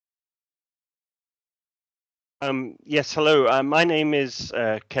Yes, hello. My name is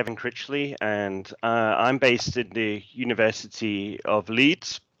Kevin Critchley, and I'm based in the University of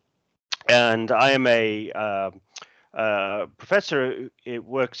Leeds, and I am a professor. It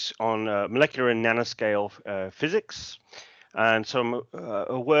works on molecular and nanoscale physics. And so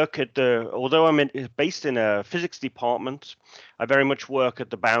I work at although based in a physics department, I very much work at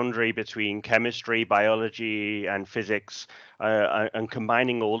the boundary between chemistry, biology, and physics, and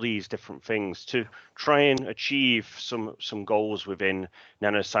combining all these different things to try and achieve some goals within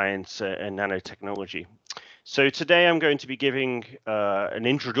nanoscience and nanotechnology. So today I'm going to be giving an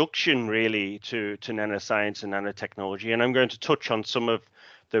introduction really to nanoscience and nanotechnology, and I'm going to touch on some of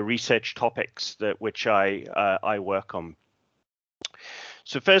the research topics that which I work on.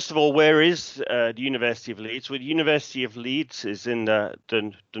 So first of all, where is the University of Leeds? Well, the University of Leeds is in the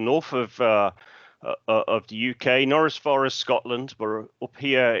north of the UK, not as far as Scotland, but up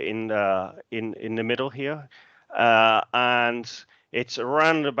here in the middle here, and it's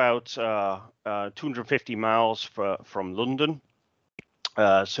around about 250 miles from London,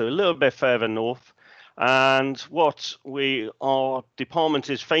 so a little bit further north. And what our department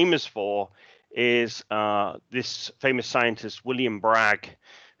is famous for is this famous scientist, William Bragg,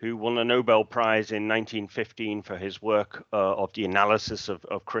 who won a Nobel Prize in 1915 for his work of the analysis of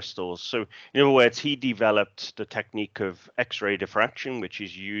crystals. So in other words, he developed the technique of X-ray diffraction, which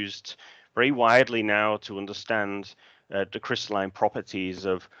is used very widely now to understand the crystalline properties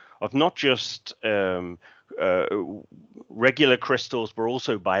of not just regular crystals, but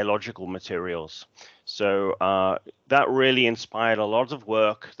also biological materials. So that really inspired a lot of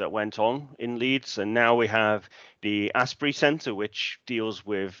work that went on in Leeds. And now we have the Asprey Center, which deals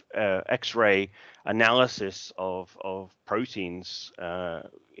with X-ray analysis of proteins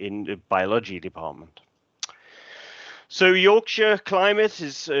in the biology department. So Yorkshire climate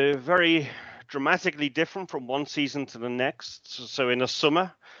is very dramatically different from one season to the next. So in the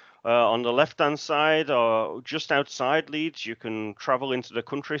summer, on the left-hand side, or just outside Leeds, you can travel into the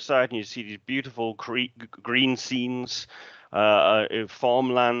countryside and you see these beautiful green scenes,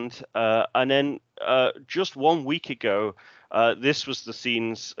 farmland. And then just 1 week ago, this was the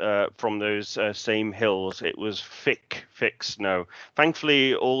scenes from those same hills. It was thick snow.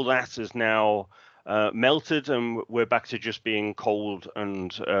 Thankfully, all that is now melted, and we're back to just being cold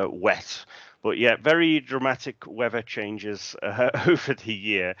and wet. But yeah, very dramatic weather changes over the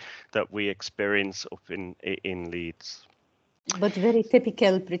year that we experience up in Leeds. But very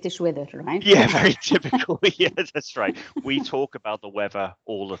typical British weather, right? Yeah, very typical. Yeah, that's right. We talk about the weather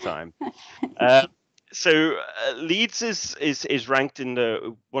all the time. So Leeds is ranked in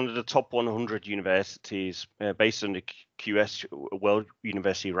one of the top 100 universities based on the QS World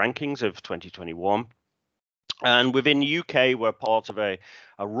University Rankings of 2021. And within the UK, we're part of a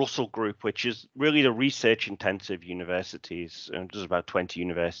Russell group, which is really the research intensive universities. And there's about 20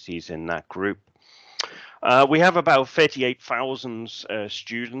 universities in that group. We have about 38,000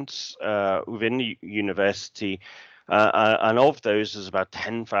 students within the university. And of those, there's about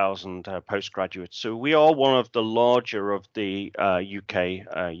 10,000 postgraduates. So we are one of the larger of the UK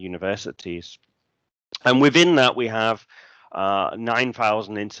universities. And within that, we have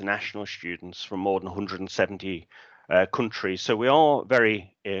 9,000 international students from more than 170 countries. So we are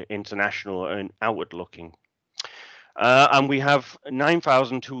very international and outward looking. And we have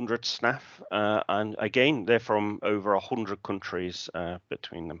 9,200 staff. And again, they're from over 100 countries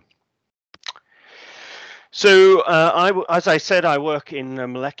between them. So as I said, I work in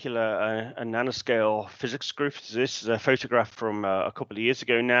molecular and nanoscale physics group. This is a photograph from a couple of years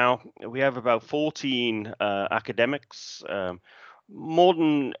ago now. We have about 14 academics, more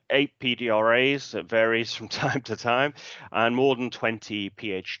than 8 PDRAs, that varies from time to time, and more than 20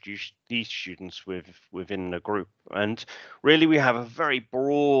 PhD students within the group. And really, we have a very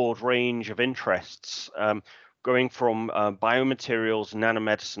broad range of interests. Going from biomaterials,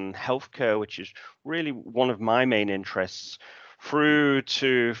 nanomedicine, healthcare, which is really one of my main interests, through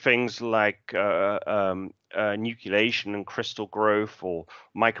to things like nucleation and crystal growth, or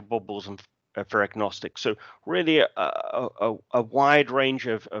microbubbles and ferrognostics. So really a wide range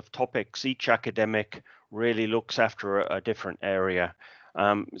of topics. Each academic really looks after a different area.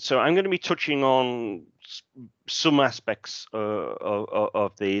 So I'm going to be touching on some aspects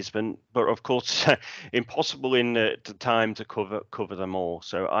of these, but of course, impossible in the time to cover them all.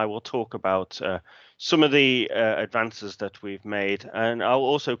 So I will talk about some of the advances that we've made, and I'll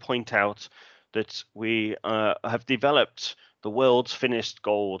also point out that we have developed the world's thinnest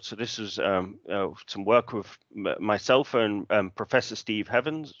gold. So this is some work with myself and Professor Steve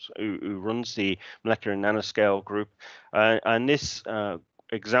Heavens, who runs the molecular and nanoscale group, and this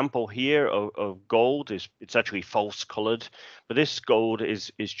example here of gold it's actually false colored, but this gold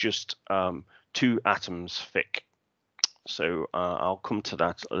is just 2 atoms thick. So I'll come to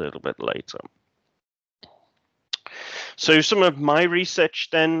that a little bit later. So some of my research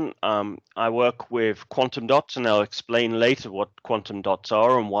then, I work with quantum dots, and I'll explain later what quantum dots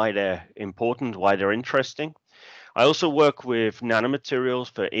are and why they're important, why they're interesting. I also work with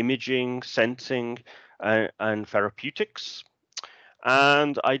nanomaterials for imaging, sensing, and therapeutics.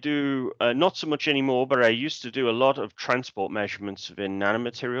 And I do not so much anymore, but I used to do a lot of transport measurements within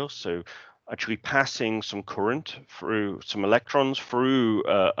nanomaterials. So actually passing some current through some electrons through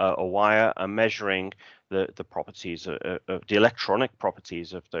a wire and measuring the properties, the electronic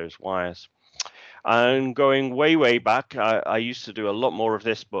properties of those wires. And going way back, I used to do a lot more of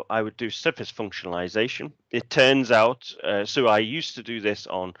this, but I would do surface functionalization. It turns out, so I used to do this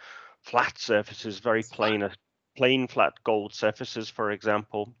on flat surfaces, very plain flat gold surfaces, for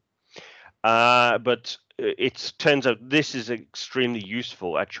example. But it turns out this is extremely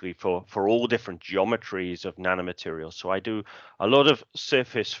useful actually for all different geometries of nanomaterials. So I do a lot of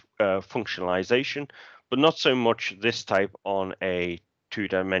surface functionalization, but not so much this type on a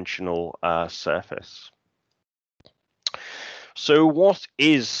 2-dimensional surface. So what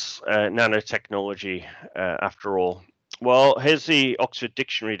is nanotechnology after all? Well, here's the Oxford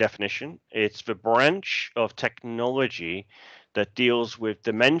Dictionary definition. It's the branch of technology that deals with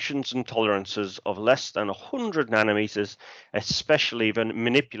dimensions and tolerances of less than 100 nanometers, especially the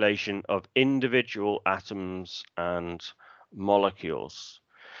manipulation of individual atoms and molecules.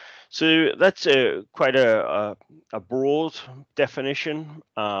 So that's quite a broad definition.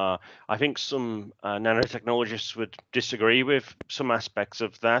 I think some nanotechnologists would disagree with some aspects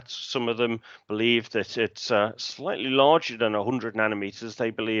of that. Some of them believe that it's slightly larger than 100 nanometers. They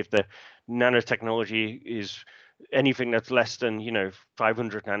believe that nanotechnology is anything that's less than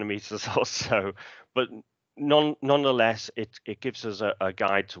 500 nanometers or so. But nonetheless, it gives us a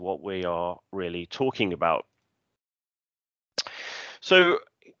guide to what we are really talking about. So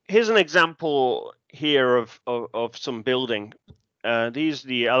here's an example here of some building. These are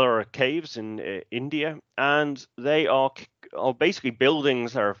the Ellora caves in India, and they are basically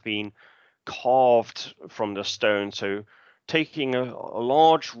buildings that have been carved from the stone. So taking a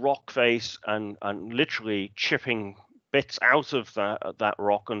large rock face and literally chipping bits out of that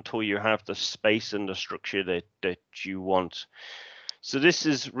rock until you have the space and the structure that you want. So this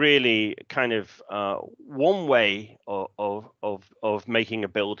is really kind of one way of making a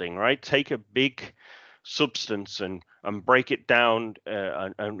building, right? Take a big substance and break it down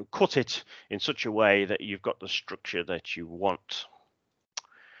and cut it in such a way that you've got the structure that you want.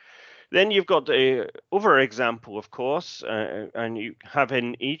 Then you've got the other example, of course, and you have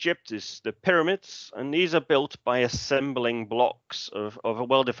in Egypt is the pyramids, and these are built by assembling blocks of a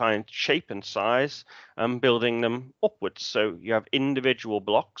well-defined shape and size and building them upwards. So you have individual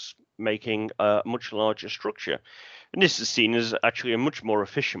blocks making a much larger structure. And this is seen as actually a much more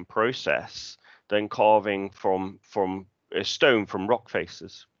efficient process than carving from a stone from rock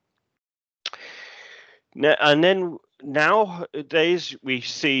faces. And then nowadays we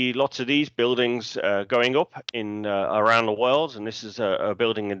see lots of these buildings going up in around the world, and this is a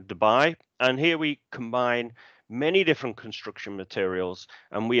building in Dubai. And here we combine many different construction materials,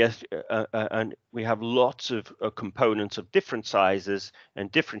 and we have lots of components of different sizes and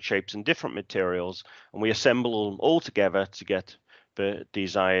different shapes and different materials, and we assemble them all together to get the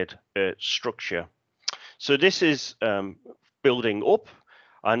desired structure. So this is building up,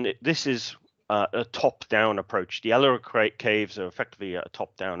 and this is a top-down approach. The Ellora caves are effectively a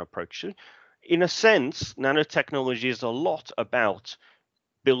top-down approach. So in a sense, nanotechnology is a lot about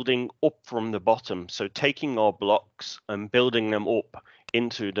building up from the bottom. So taking our blocks and building them up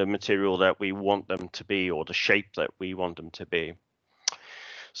into the material that we want them to be, or the shape that we want them to be.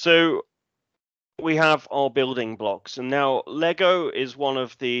 So we have our building blocks, and now Lego is one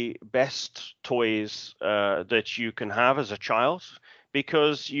of the best toys that you can have as a child,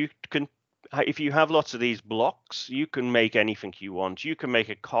 because you can, if you have lots of these blocks, you can make anything you want. You can make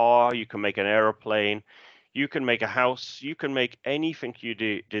a car, you can make an airplane, you can make a house, you can make anything you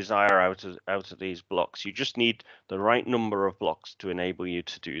desire out of these blocks. You just need the right number of blocks to enable you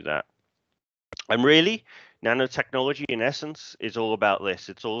to do that. And really, nanotechnology in essence is all about this.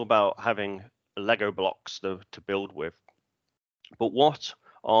 It's all about having Lego blocks to build with. But what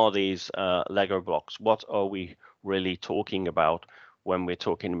are these Lego blocks? What are we really talking about when we're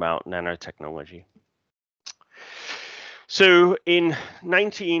talking about nanotechnology? So in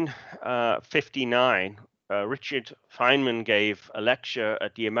 1959, Richard Feynman gave a lecture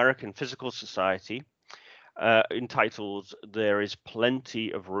at the American Physical Society, entitled "There is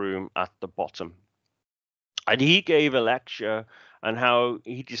Plenty of Room at the Bottom." And he gave a lecture on how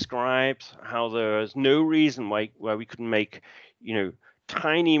he described how there is no reason why we couldn't make,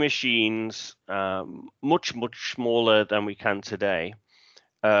 tiny machines, much smaller than we can today,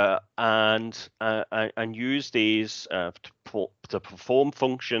 and use these to perform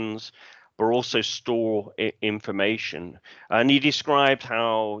functions, but also store information. And he described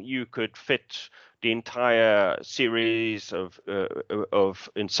how you could fit the entire series of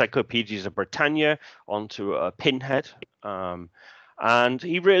Encyclopedias of Britannia onto a pinhead. And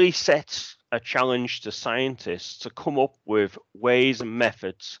he really set a challenge to scientists to come up with ways and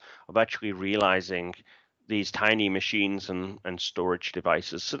methods of actually realizing these tiny machines and storage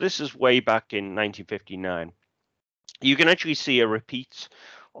devices. So this is way back in 1959. You can actually see a repeat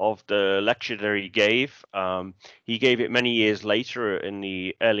of the lecture that he gave. He gave it many years later in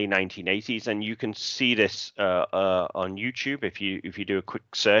the early 1980s, and you can see this on YouTube if you do a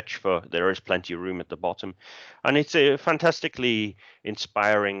quick search for "There is Plenty of Room at the Bottom," and it's a fantastically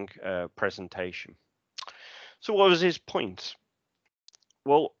inspiring presentation. So what was his point?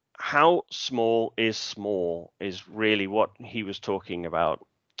 Well, how small is really what he was talking about.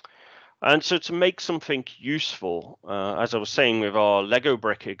 And so to make something useful, as I was saying with our Lego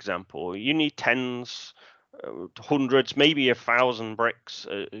brick example, you need tens, hundreds, maybe 1,000 bricks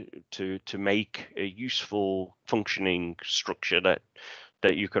to make a useful functioning structure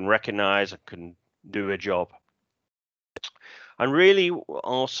that you can recognize and can do a job. And really,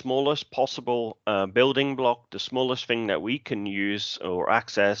 our smallest possible building block, the smallest thing that we can use or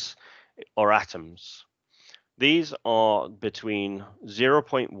access, are atoms. These are between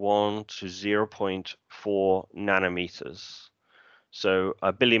 0.1 to 0.4 nanometers. So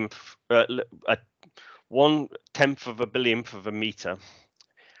a billionth, 1/10 of a billionth of a meter.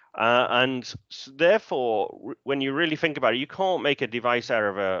 And therefore, when you really think about it, you can't make a device out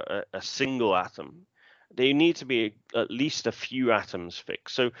of a single atom. They need to be at least a few atoms thick.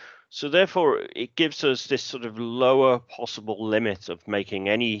 So therefore, it gives us this sort of lower possible limit of making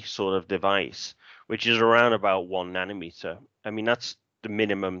any sort of device, which is around about 1 nanometer. I mean, that's the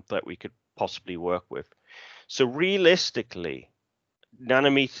minimum that we could possibly work with. So realistically,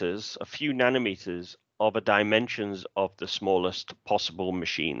 nanometers, a few nanometers, are the dimensions of the smallest possible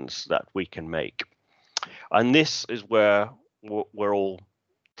machines that we can make. And this is where we're all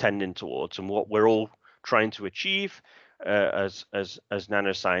tending towards, and what we're all trying to achieve as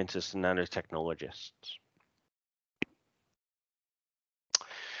nanoscientists and nanotechnologists.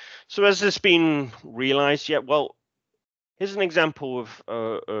 So has this been realized yet? Well, here's an example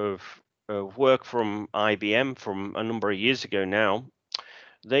of work from IBM from a number of years ago now.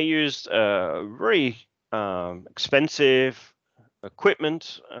 They used very expensive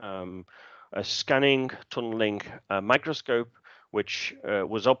equipment, a scanning tunneling microscope, which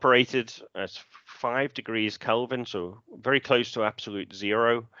was operated at 5 degrees Kelvin, so very close to absolute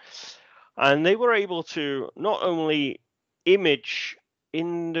zero. And they were able to not only image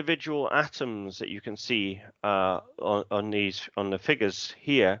individual atoms that you can see on the figures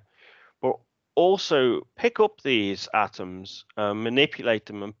here, but also pick up these atoms, manipulate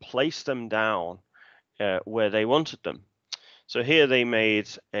them, and place them down where they wanted them. So here they made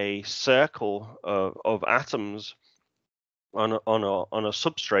a circle of atoms on a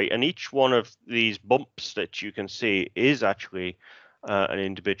substrate, and each one of these bumps that you can see is actually an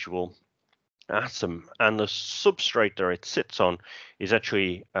individual atom, and the substrate that it sits on is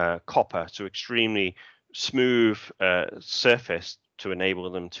actually copper, so extremely smooth surface to enable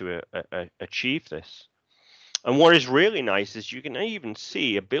them to achieve this. And what is really nice is you can even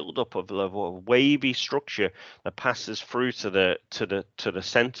see a buildup of a wavy structure that passes through to the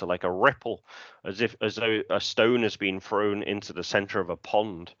center, like a ripple, as though a stone has been thrown into the center of a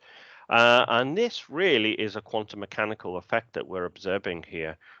pond. And this really is a quantum mechanical effect that we're observing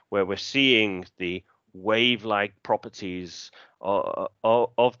here, where we're seeing the wave-like properties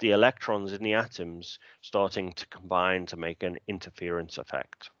of the electrons in the atoms starting to combine to make an interference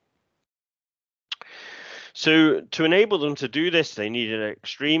effect. So to enable them to do this, they needed an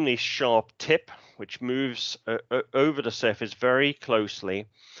extremely sharp tip, which moves over the surface very closely.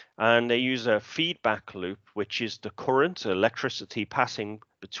 And they use a feedback loop, which is the current, electricity passing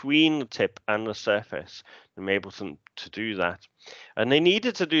between the tip and the surface, and enable them to do that. And they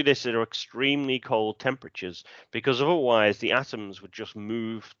needed to do this at extremely cold temperatures, because otherwise the atoms would just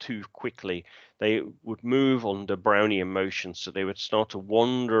move too quickly. They would move under Brownian motion, so they would start to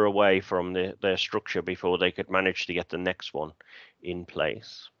wander away from their structure before they could manage to get the next one in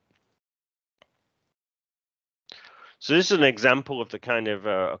place. So this is an example of the kind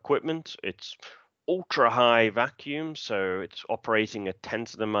of equipment. It's ultra high vacuum, so it's operating at 10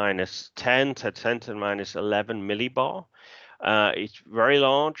 to the minus 10 to 10 to the minus 11 millibar. It's very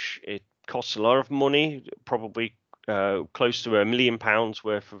large. It costs a lot of money, probably close to £1 million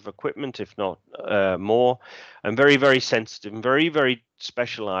worth of equipment, if not more, and very, very sensitive and very, very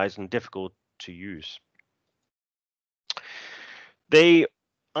specialized and difficult to use. The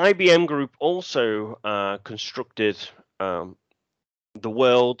IBM group also constructed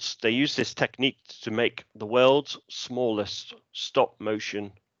they use this technique to make the world's smallest stop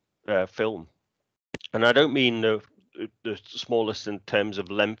motion film. And I don't mean the smallest in terms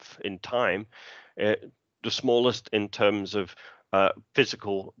of length in time, the smallest in terms of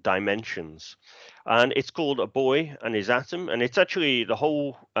physical dimensions. And it's called A Boy and His Atom. And it's actually, the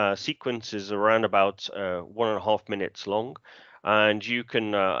whole sequence is around about 1.5 minutes long. And you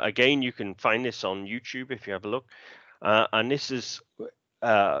can, again, you can find this on YouTube if you have a look. And this is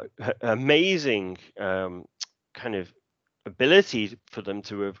amazing kind of ability for them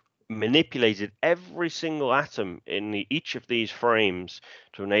to have manipulated every single atom in each of these frames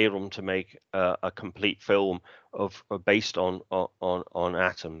to enable them to make a complete film based on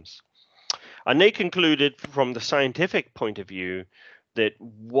atoms. And they concluded from the scientific point of view that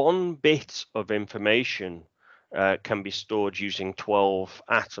 1 bit of information can be stored using 12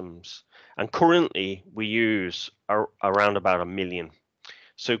 atoms. And currently we use around about 1 million.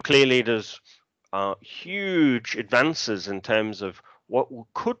 So clearly there's huge advances in terms of what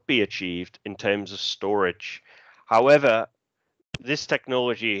could be achieved in terms of storage. However, this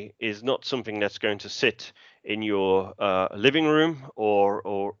technology is not something that's going to sit in your living room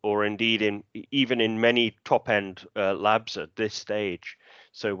or indeed even in many top-end labs at this stage.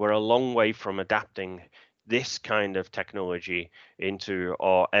 So we're a long way from adapting this kind of technology into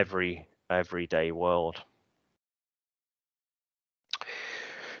our everyday world.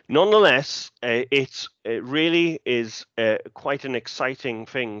 Nonetheless, it really is quite an exciting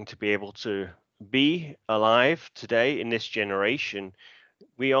thing to be able to be alive today in this generation.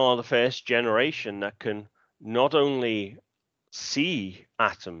 We are the first generation that can not only see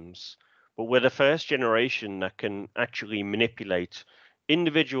atoms, but we're the first generation that can actually manipulate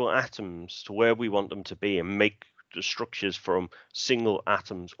individual atoms to where we want them to be and make the structures from single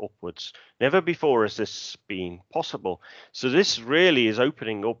atoms upwards. Never before has this been possible. So this really is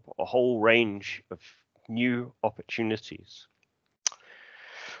opening up a whole range of new opportunities.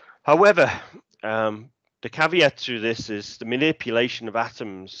 However, the caveat to this is the manipulation of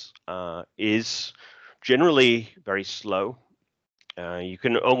atoms is generally very slow. You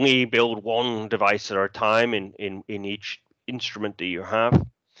can only build one device at a time in each instrument that you have.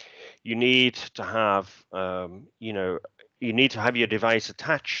 You need to have, you need to have your device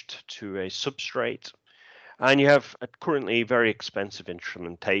attached to a substrate, and you have currently very expensive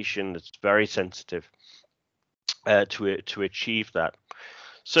instrumentation that's very sensitive to achieve that.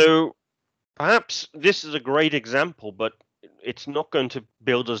 So perhaps this is a great example, but it's not going to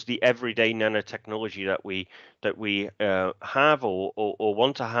build us the everyday nanotechnology that we have or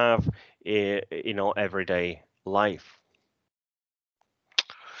want to have in our everyday life.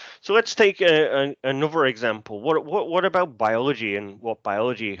 So let's take another example. What about biology and what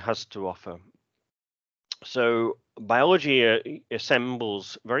biology has to offer? So biology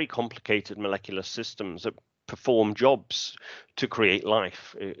assembles very complicated molecular systems that perform jobs to create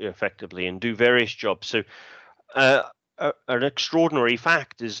life effectively and do various jobs. So an extraordinary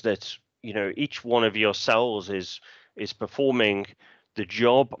fact is that each one of your cells is performing the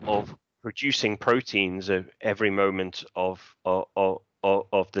job of producing proteins at every moment of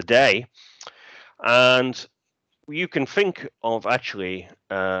the day. And you can think of actually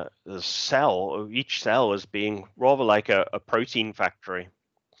the cell, each cell, as being rather like a protein factory.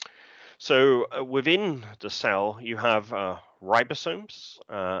 So within the cell, you have ribosomes,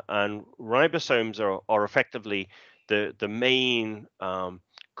 and ribosomes are effectively the main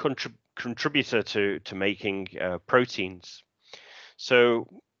contributor to making proteins. So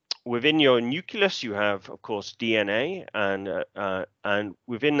within your nucleus, you have, of course, DNA, and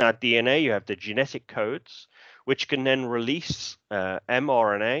within that DNA, you have the genetic codes, which can then release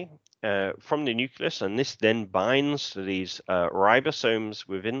mRNA from the nucleus, and this then binds to these ribosomes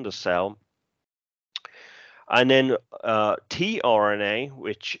within the cell. And then tRNA,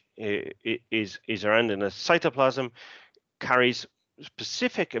 which is around in the cytoplasm, carries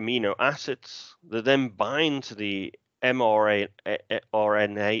specific amino acids that then bind to the mRNA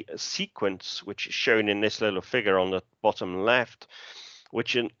sequence, which is shown in this little figure on the bottom left,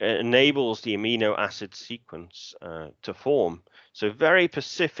 which enables the amino acid sequence to form. So very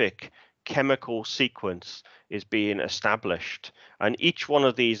specific chemical sequence is being established, and each one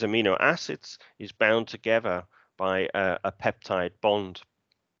of these amino acids is bound together by a peptide bond.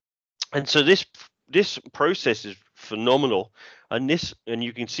 And so this process is phenomenal, and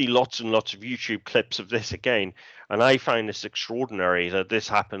you can see lots and lots of YouTube clips of this again. And I find this extraordinary that this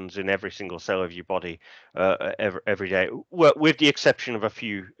happens in every single cell of your body every day, well, with the exception of a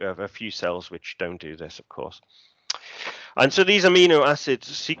few cells which don't do this, of course. And so these amino acid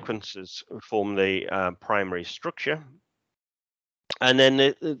sequences form the primary structure. And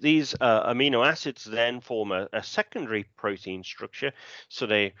then these amino acids then form a secondary protein structure. So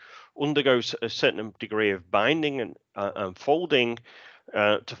they undergo a certain degree of binding and folding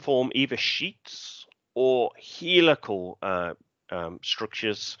to form either sheets or helical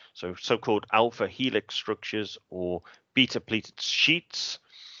structures, so-called alpha helix structures or beta-pleated sheets.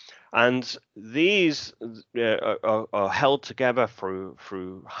 And these are held together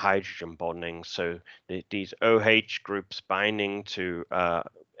through hydrogen bonding. So these OH groups binding to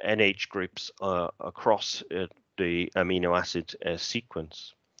NH groups across the amino acid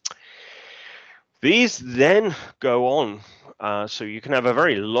sequence. These then go on, so you can have a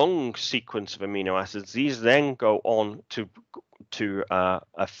very long sequence of amino acids. These then go on to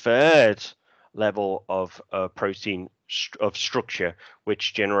a third level of protein of structure,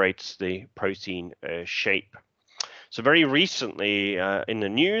 which generates the protein shape. So very recently in the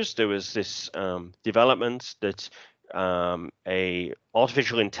news, there was this development that a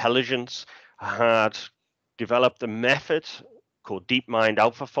artificial intelligence had developed a method called DeepMind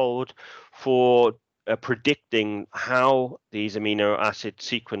AlphaFold for predicting how these amino acid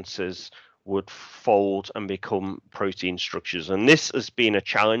sequences would fold and become protein structures. And this has been a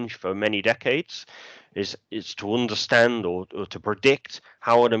challenge for many decades, is to understand or to predict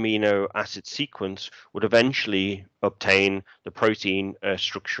how an amino acid sequence would eventually obtain the protein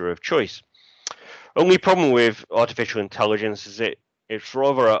structure of choice. Only problem with artificial intelligence is it's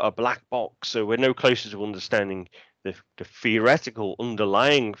rather a black box, so we're no closer to understanding the theoretical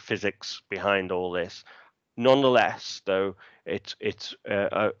underlying physics behind all this. Nonetheless, though, it's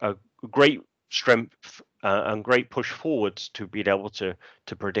a great strength and great push forwards to be able to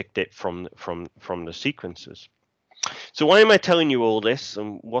predict it from the sequences. So why am I telling you all this,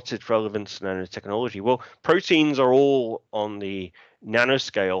 and what's its relevance to nanotechnology? Well, proteins are all on the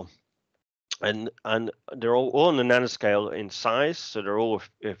nanoscale, and they're all on the nanoscale in size, so they're all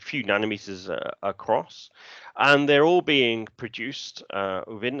a few nanometers across, and they're all being produced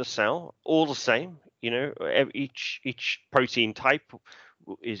within the cell, all the same. You know, each protein type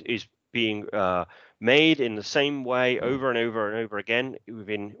is being made in the same way over and over and over again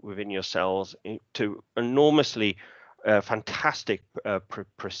within your cells to enormously fantastic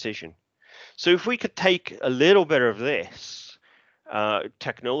precision. So if we could take a little bit of this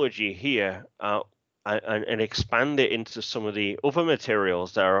technology here and expand it into some of the other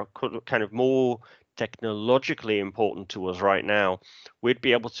materials that are kind of more technologically important to us right now, we'd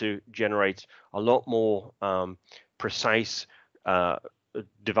be able to generate a lot more precise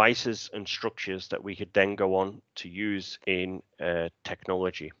devices and structures that we could then go on to use in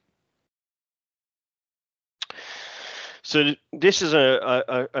technology. So this is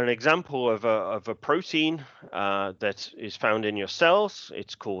an example of a protein that is found in your cells.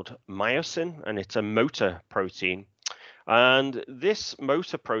 It's called myosin, and it's a motor protein. And this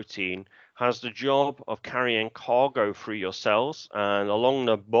motor protein has the job of carrying cargo through your cells. And along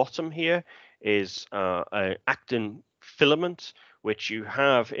the bottom here is an actin filament, which you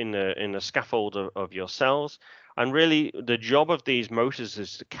have in the scaffold of your cells. And really, the job of these motors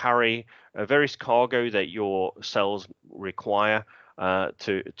is to carry various cargo that your cells require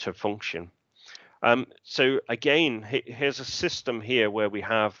to function. So again, here's a system here where we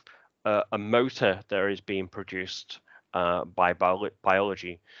have a motor that is being produced by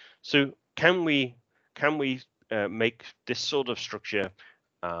biology. So can we make this sort of structure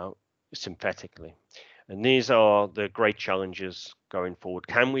synthetically? And these are the great challenges going forward.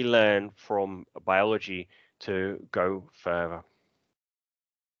 Can we learn from biology to go further?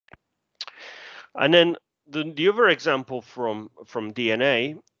 And then the other example from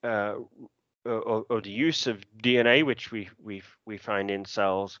DNA or the use of DNA, which we find in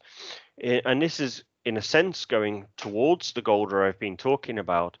cells, and this is in a sense going towards the goal that I've been talking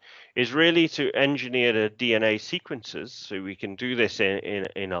about, is really to engineer the DNA sequences. So we can do this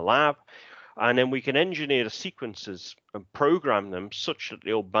in a lab, and then we can engineer the sequences and program them such that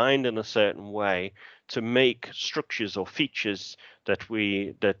they'll bind in a certain way to make structures or features that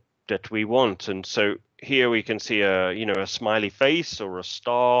we want. And so here we can see a smiley face or a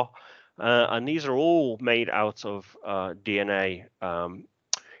star, and these are all made out of DNA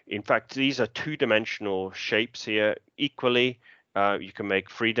In fact, these are two-dimensional shapes here. Equally, you can make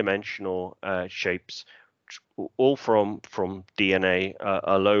three-dimensional shapes, all from DNA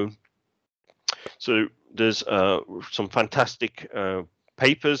alone. So there's some fantastic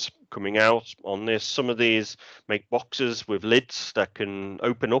papers coming out on this. Some of these make boxes with lids that can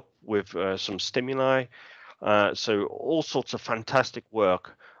open up with some stimuli. So all sorts of fantastic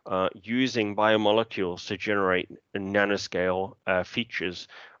work using biomolecules to generate nanoscale features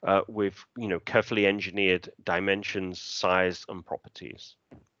with carefully engineered dimensions, size, and properties.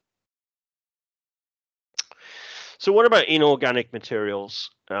 So what about inorganic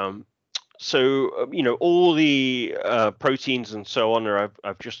materials? All the proteins and so on that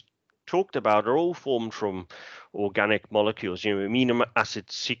I've just talked about are all formed from organic molecules, amino acid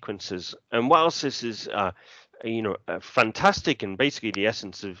sequences. And whilst this is fantastic and basically the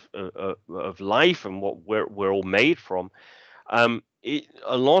essence of life and what we're all made from,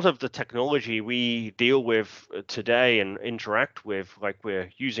 a lot of the technology we deal with today and interact with, like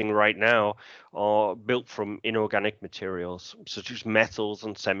we're using right now, are built from inorganic materials such as metals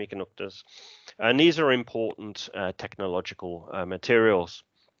and semiconductors, and these are important technological materials.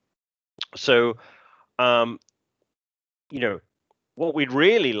 So what we'd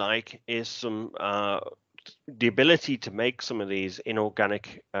really like is some the ability to make some of these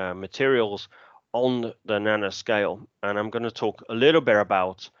inorganic materials on the nanoscale, and I'm going to talk a little bit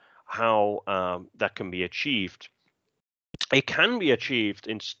about how that can be achieved. It can be achieved.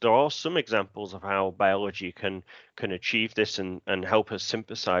 There are some examples of how biology can achieve this and help us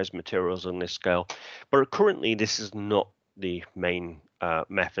synthesize materials on this scale, but currently this is not the main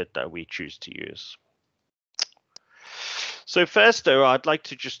method that we choose to use. So first, though, I'd like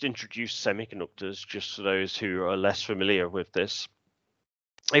to just introduce semiconductors, just for those who are less familiar with this.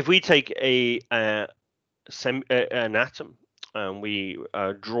 If we take an atom and we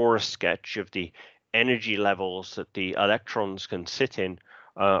draw a sketch of the energy levels that the electrons can sit in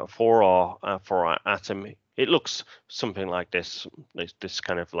for our atom, it looks something like this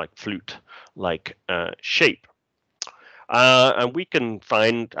kind of like flute-like shape. And we can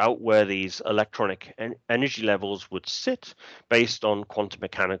find out where these electronic energy levels would sit based on quantum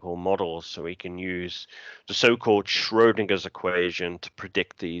mechanical models. So we can use the so-called Schrodinger's equation to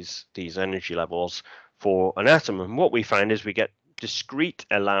predict these energy levels for an atom. And what we find is we get discrete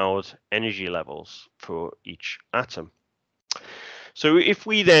allowed energy levels for each atom. So if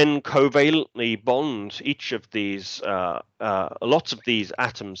we then covalently bond each of these, lots of these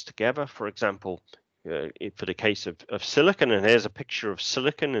atoms together, for example, for the case of silicon, and here's a picture of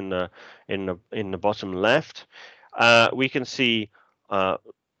silicon in the bottom left, we can see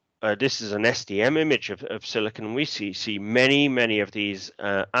this is an SDM image of silicon. We see many of these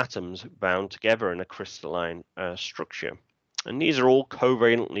atoms bound together in a crystalline structure, and these are all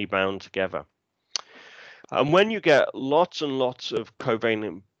covalently bound together. And when you get lots and lots of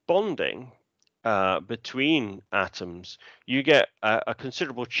covalent bonding between atoms, you get a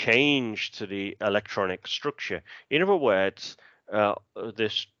considerable change to the electronic structure. In other words,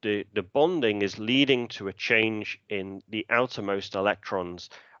 the bonding is leading to a change in the outermost electrons,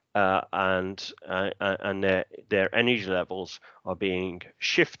 and their energy levels are being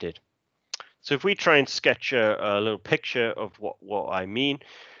shifted. So if we try and sketch a little picture of what I mean,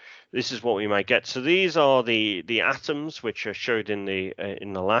 this is what we might get. So these are the atoms which are showed in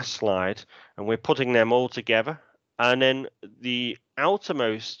the last slide, and we're putting them all together. And then the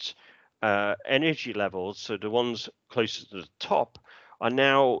outermost energy levels, so the ones closest to the top, are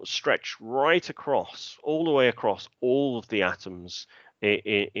now stretched right across, all the way across all of the atoms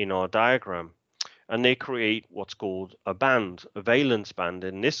in our diagram. And they create what's called a band, a valence band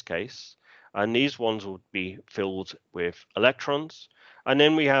in this case. And these ones would be filled with electrons. And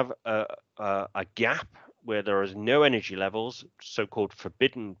then we have a gap where there is no energy levels, so-called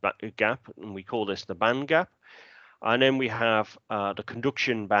forbidden gap, and we call this the band gap. And then we have the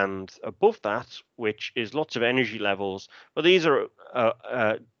conduction band above that, which is lots of energy levels, but these are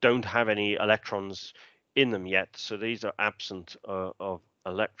don't have any electrons in them yet, so these are absent of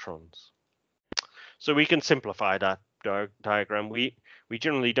electrons. So we can simplify that diagram. We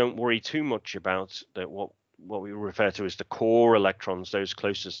generally don't worry too much about what we refer to as the core electrons, those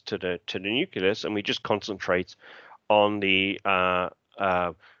closest to the nucleus, and we just concentrate on the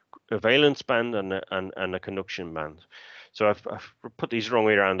valence band and the conduction band. So I've put these wrong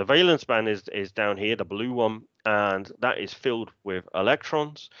way around. The valence band is down here, the blue one, and that is filled with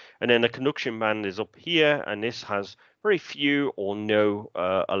electrons. And then the conduction band is up here, and this has very few or no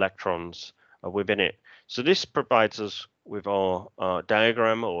electrons within it. So this provides us with our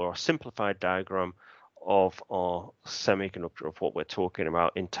diagram, or a simplified diagram, of our semiconductor, of what we're talking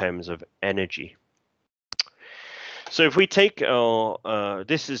about in terms of energy. So if we take our,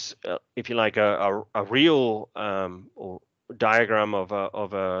 this is, if you like, a real or diagram of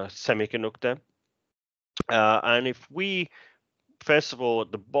a semiconductor, and if we, first of all,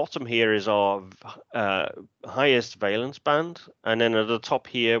 at the bottom here is our highest valence band, and then at the top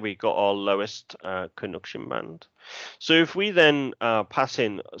here we got our lowest conduction band. So if we then pass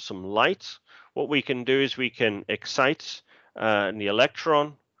in some light, what we can do is we can excite the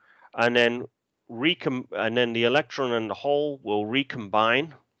electron, and then the electron and the hole will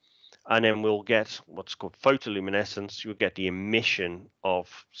recombine, and then we'll get what's called photoluminescence. You'll get the emission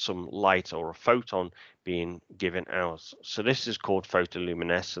of some light or a photon being given out. So this is called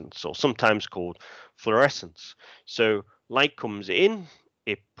photoluminescence, or sometimes called fluorescence. So light comes in,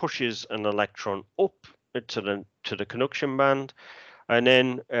 it pushes an electron up to the conduction band, and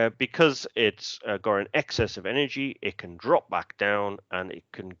then because it's got an excess of energy, it can drop back down and it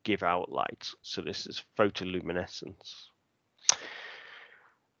can give out light. So this is photoluminescence.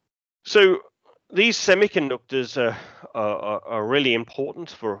 So these semiconductors are really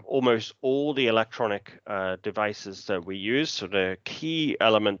important for almost all the electronic devices that we use. So the key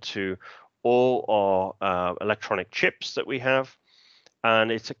element to all our electronic chips that we have,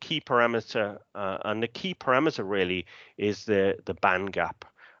 and it's a key parameter. And the key parameter really is the band gap,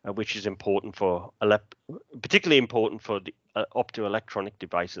 which is important for particularly important for the optoelectronic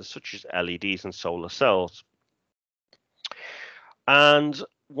devices such as LEDs and solar cells. And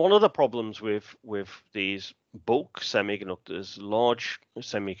one of the problems with these bulk semiconductors, large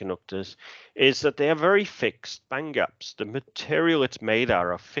semiconductors, is that they are very fixed band gaps. The material it's made out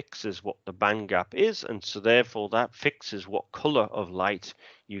of fixes what the band gap is, and so therefore that fixes what color of light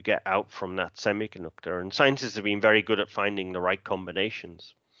you get out from that semiconductor. And scientists have been very good at finding the right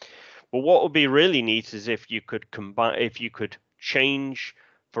combinations. But what would be really neat is if you could change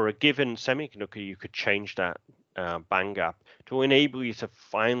for a given semiconductor, you could change that band gap to enable you to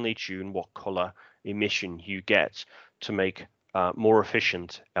finely tune what color emission you get to make more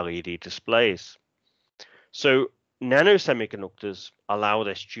efficient LED displays. So nano semiconductors allow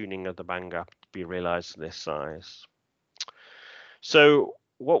this tuning of the band gap to be realized to this size. So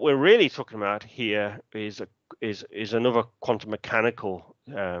what we're really talking about here is another quantum mechanical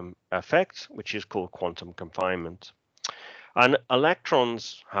effect, which is called quantum confinement. And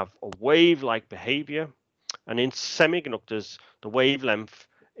electrons have a wave-like behavior. And in semiconductors, the wavelength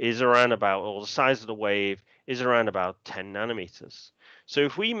is around about, or the size of the wave is around about 10 nanometers. So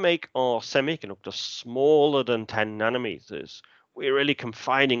if we make our semiconductor smaller than 10 nanometers, we're really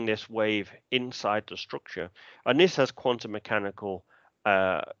confining this wave inside the structure. And this has quantum mechanical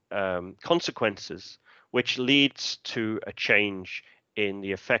consequences, which leads to a change in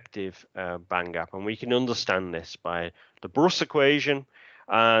the effective band gap. And we can understand this by the Bruce equation.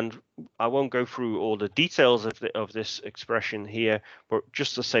 And I won't go through all the details of this expression here, but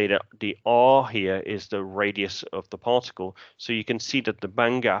just to say that the R here is the radius of the particle. So you can see that the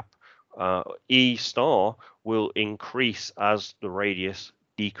band gap, E star, will increase as the radius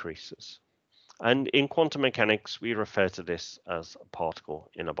decreases. And in quantum mechanics, we refer to this as a particle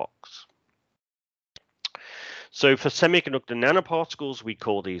in a box. So for semiconductor nanoparticles, we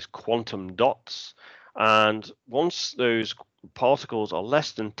call these quantum dots. And once those particles are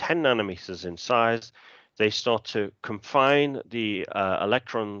less than 10 nanometers in size, they start to confine the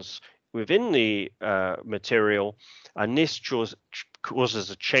electrons within the material, and this causes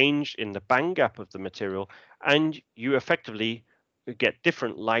a change in the band gap of the material, and you effectively get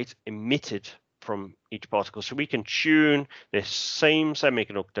different light emitted from each particle. So we can tune this same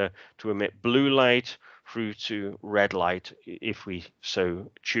semiconductor to emit blue light through to red light if we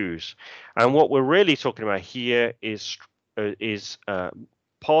so choose. And what we're really talking about here is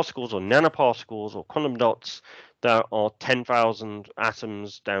particles or nanoparticles or quantum dots that are 10,000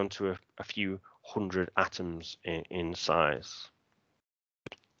 atoms down to a few hundred atoms in size.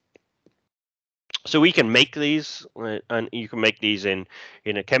 So we can make these, and you can make these in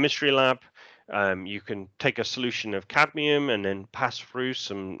a chemistry lab. You can take a solution of cadmium and then pass through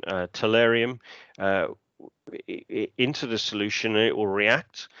some tellurium into the solution, and it will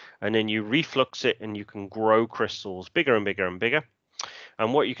react, and then you reflux it and you can grow crystals bigger and bigger and bigger.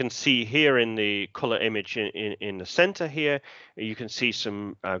 And what you can see here in the color image in the center here, you can see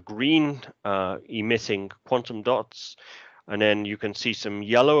some green emitting quantum dots, and then you can see some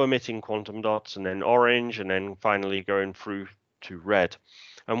yellow emitting quantum dots, and then orange, and then finally going through to red.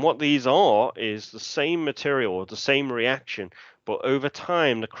 And what these are is the same material or the same reaction, but over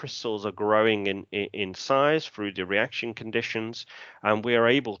time the crystals are growing in size through the reaction conditions, and we are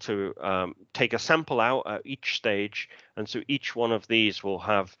able to take a sample out at each stage, and so each one of these will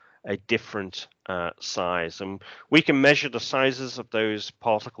have a different size, and we can measure the sizes of those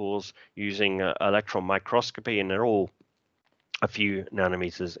particles using electron microscopy, and they're all a few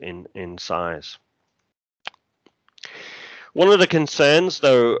nanometers in size. One of the concerns,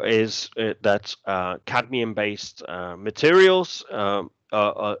 though, is that cadmium-based materials are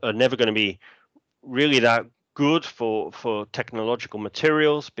never going to be really that good for technological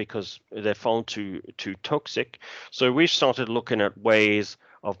materials because they're found too toxic. So we've started looking at ways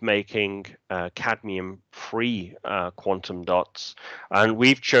of making cadmium-free quantum dots, and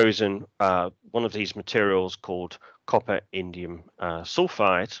we've chosen one of these materials called copper indium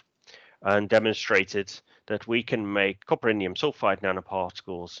sulfide, and demonstrated that we can make copper indium sulfide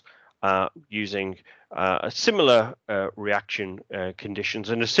nanoparticles using a similar reaction conditions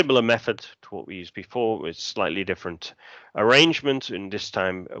and a similar method to what we used before with slightly different arrangement. And this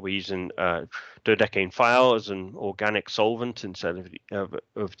time we're using dodecane thiol as an organic solvent instead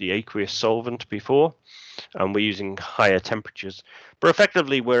of the aqueous solvent before, and we're using higher temperatures. But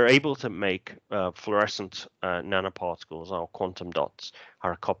effectively, we're able to make fluorescent nanoparticles. Our quantum dots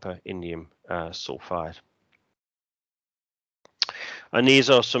are copper indium sulfide. And these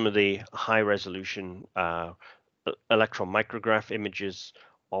are some of the high resolution electron micrograph images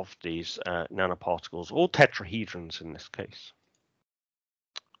of these nanoparticles, all tetrahedrons in this case.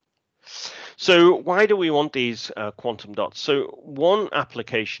 So why do we want these quantum dots? So one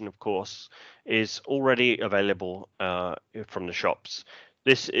application, of course, is already available from the shops.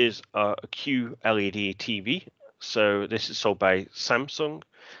 This is a QLED TV. So this is sold by Samsung.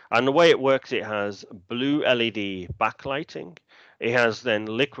 And the way it works, it has blue LED backlighting. It has then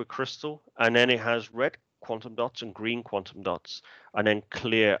liquid crystal, and then it has red quantum dots and green quantum dots, and then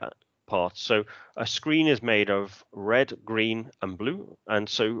clear parts. So a screen is made of red, green, and blue, and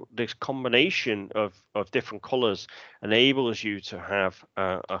so this combination of different colors enables you to have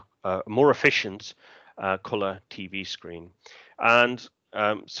a more efficient color TV screen. And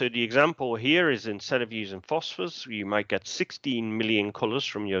so the example here is, instead of using phosphors, you might get 16 million colors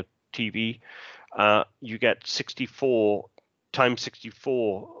from your TV. You get 64 times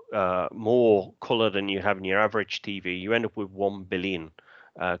 64 more color than you have in your average TV. You end up with 1 billion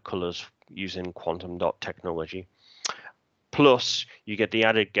colors using quantum dot technology. Plus, you get the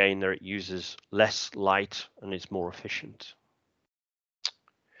added gain that it uses less light and is more efficient.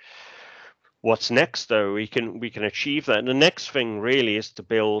 What's next, though? We can achieve that. And the next thing really is to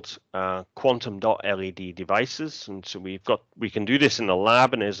build quantum dot LED devices, and so we can do this in the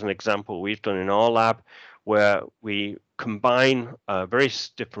lab. And as an example, we've done in our lab where we combine various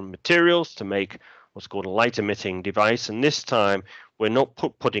different materials to make what's called a light emitting device. And this time we're not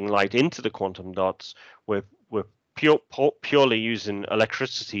putting light into the quantum dots. We're purely using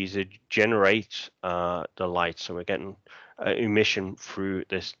electricity to generate the light. So we're getting emission through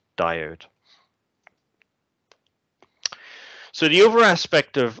this diode. So the other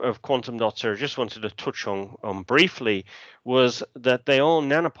aspect of quantum dots I just wanted to touch on briefly was that they are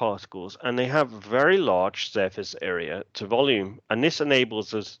nanoparticles and they have a very large surface area to volume. And this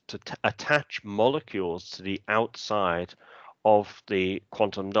enables us to attach molecules to the outside of the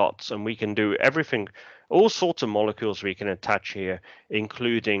quantum dots. And we can do everything, all sorts of molecules we can attach here,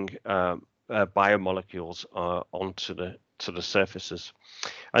 including biomolecules onto the surfaces.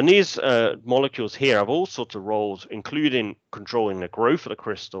 And these molecules here have all sorts of roles, including controlling the growth of the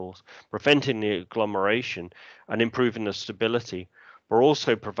crystals, preventing the agglomeration, and improving the stability, but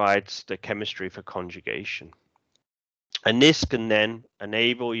also provides the chemistry for conjugation. And this can then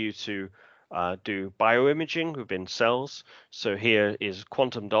enable you to do bioimaging within cells. So here is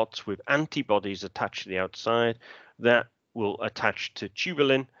quantum dots with antibodies attached to the outside that will attach to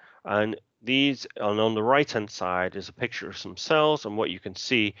tubulin, and these, and on the right hand side is a picture of some cells, and what you can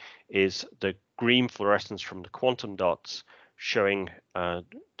see is the green fluorescence from the quantum dots showing the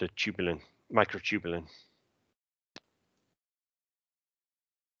tubulin, microtubulin.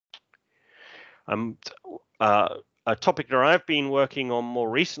 A topic that I've been working on more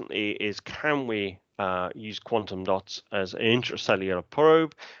recently is, can we use quantum dots as an intracellular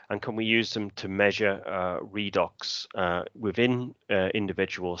probe, and can we use them to measure redox within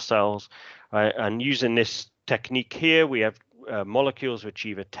individual cells? And using this technique here, we have molecules which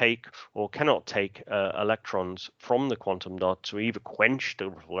either take or cannot take electrons from the quantum dot to either quench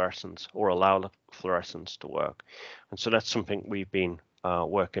the fluorescence or allow the fluorescence to work. And so that's something we've been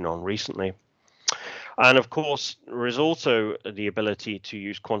working on recently. And of course, there is also the ability to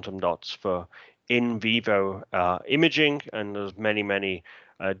use quantum dots for in vivo imaging, and there's many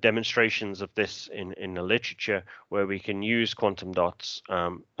demonstrations of this in the literature where we can use quantum dots,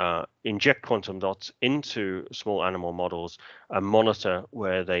 inject quantum dots into small animal models and monitor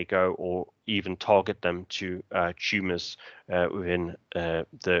where they go, or even target them to tumors within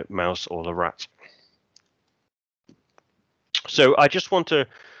the mouse or the rat. So I just want to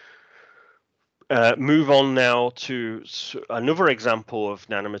move on now to another example of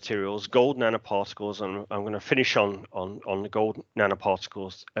nanomaterials, gold nanoparticles, and I'm going to finish on the gold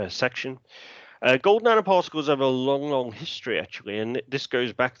nanoparticles section. Gold nanoparticles have a long history, actually, and this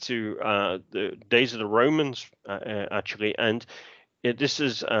goes back to the days of the Romans, actually. And this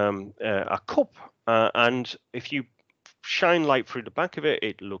is a cup, and if you shine light through the back of it,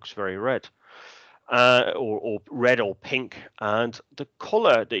 it looks very red. Or red or pink, and the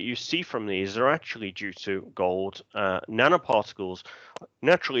color that you see from these are actually due to gold nanoparticles.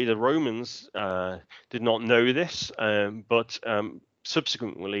 Naturally, the Romans did not know this, but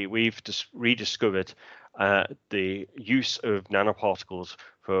subsequently we've rediscovered the use of nanoparticles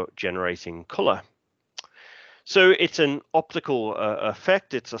for generating color. So it's an optical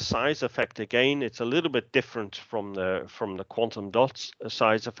effect. It's a size effect again. It's a little bit different from the quantum dots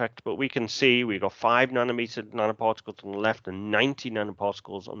size effect, but we can see we've got 5 nanometer nanoparticles on the left and 90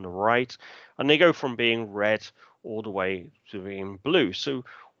 nanoparticles on the right, and they go from being red all the way to being blue. So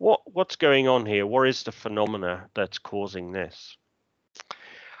what's going on here? What is the phenomena that's causing this?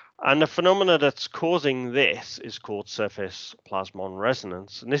 And the phenomena that's causing this is called surface plasmon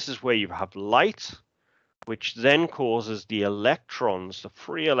resonance, and this is where you have light, which then causes the electrons, the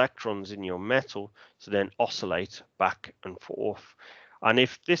free electrons in your metal, to then oscillate back and forth. And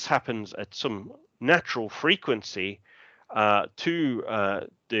if this happens at some natural frequency to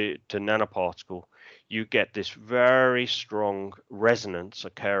the nanoparticle, you get this very strong resonance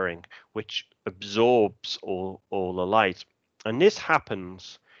occurring, which absorbs all the light. And this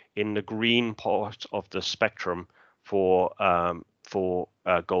happens in the green part of the spectrum for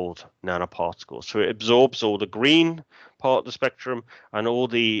gold nanoparticles. So it absorbs all the green part of the spectrum, and all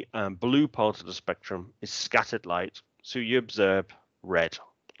the blue part of the spectrum is scattered light. So you observe red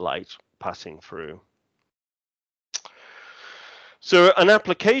light passing through. So an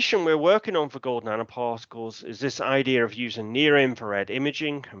application we're working on for gold nanoparticles is this idea of using near-infrared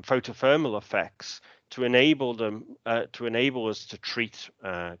imaging and photothermal effects to enable us to treat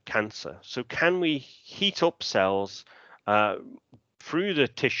cancer. So can we heat up cells through the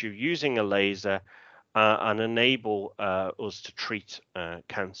tissue using a laser and enable us to treat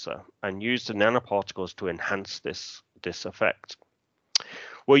cancer, and use the nanoparticles to enhance this effect?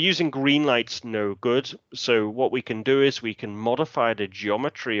 Well, using green light's no good. So what we can do is we can modify the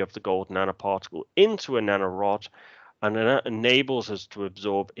geometry of the gold nanoparticle into a nanorod, and that enables us to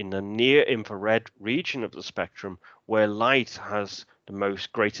absorb in the near infrared region of the spectrum where light has the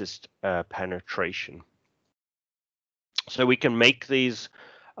greatest penetration. So we can make these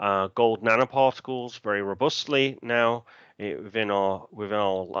gold nanoparticles very robustly now within our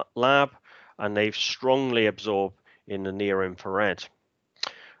lab, and they've strongly absorbed in the near infrared.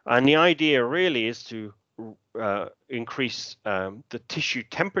 And the idea really is to increase the tissue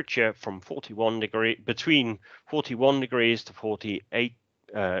temperature from between 41 degrees to 48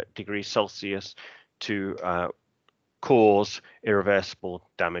 degrees Celsius to cause irreversible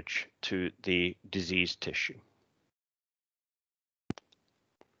damage to the diseased tissue.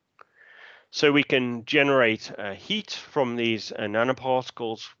 So we can generate heat from these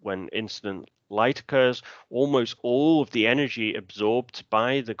nanoparticles when incident light occurs. Almost all of the energy absorbed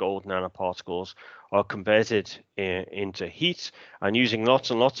by the gold nanoparticles are converted into heat, and using lots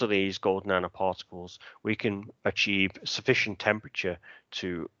and lots of these gold nanoparticles, we can achieve sufficient temperature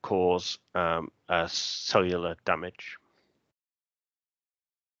to cause cellular damage.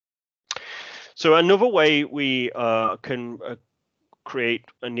 So another way we can create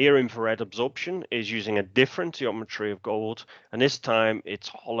a near-infrared absorption is using a different geometry of gold, and this time it's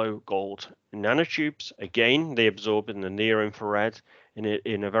hollow gold nanotubes. Again, they absorb in the near-infrared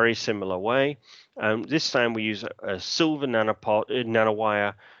in a very similar way. This time we use a silver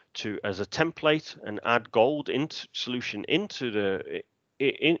nanowire as a template and add gold solution into the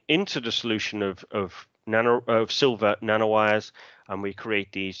solution of silver nanowires, and we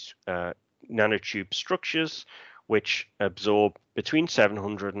create these nanotube structures which absorb between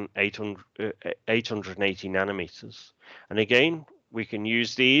 700 and 880 nanometers. And again, we can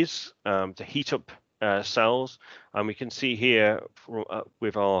use these to heat up cells, and we can see here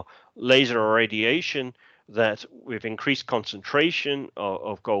with our laser irradiation that with increased concentration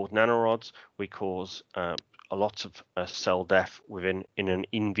of gold nanorods, we cause a lot of cell death in an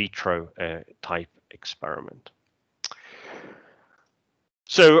in vitro type experiment.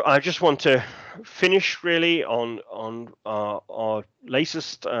 So I just want to finish really on our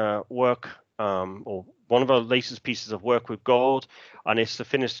latest work, or one of our latest pieces of work with gold, and it's the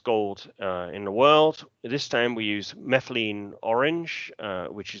thinnest gold in the world. This time we use methylene orange,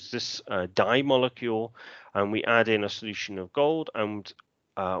 which is this dye molecule, and we add in a solution of gold, and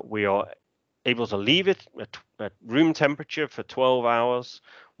we are able to leave it at room temperature for 12 hours,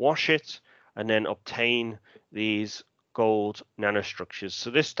 wash it, and then obtain these gold nanostructures.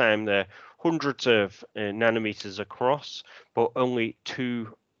 So this time they're hundreds of nanometers across, but only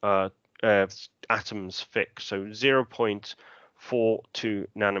 2 atoms thick, so 0.42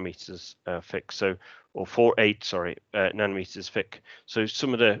 nanometers thick, so or 48, sorry, nanometers thick. So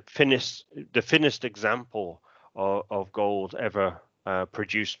some of the thinnest example of gold ever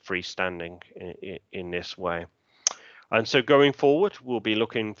produced freestanding in this way. And so going forward, we'll be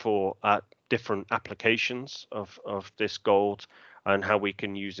looking for different applications of this gold and how we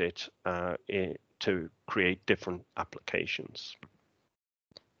can use it to create different applications.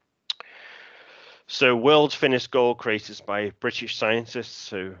 So world's thinnest gold created by British scientists.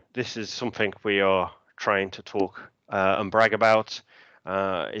 So this is something we are trying to talk and brag about.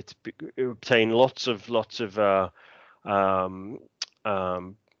 It's obtained lots of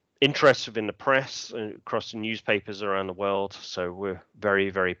interest within the press across the newspapers around the world. So we're very,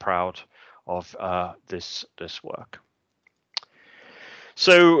 very proud of this work.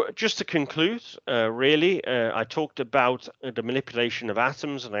 So just to conclude, really, I talked about the manipulation of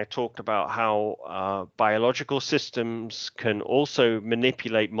atoms, and I talked about how biological systems can also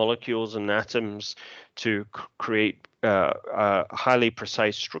manipulate molecules and atoms to create highly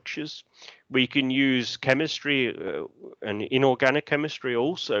precise structures. We can use chemistry and inorganic chemistry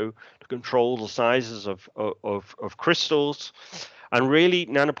also to control the sizes of crystals. And really,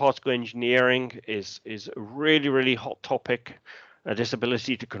 nanoparticle engineering is a really, really hot topic. This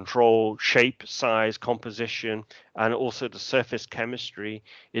ability to control shape, size, composition, and also the surface chemistry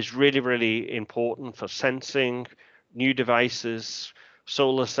is really, really important for sensing, new devices,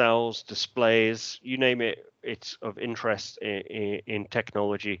 solar cells, displays, you name it, it's of interest in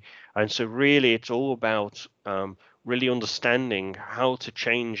technology. And so really it's all about really understanding how to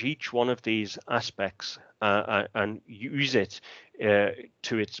change each one of these aspects and use it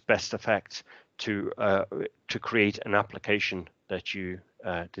to its best effect to create an application that you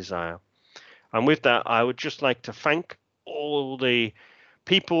desire. And with that, I would just like to thank all the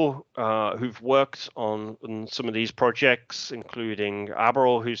people who've worked on some of these projects, including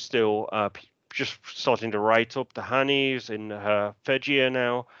Aberl, who's still just starting to write up the Hanis in her third year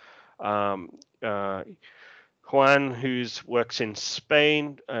now. Juan, who works in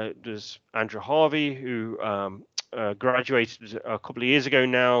Spain. There's Andrew Harvey, who graduated a couple of years ago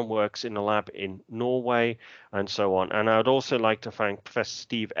now and works in a lab in Norway, and so on. And I would also like to thank Professor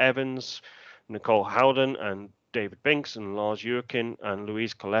Steve Evans, Nicole Howden, and David Binks, and Lars Jurkin, and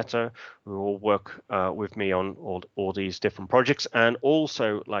Louise Coletta, who all work with me on all these different projects. And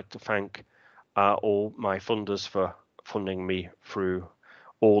also like to thank all my funders for funding me through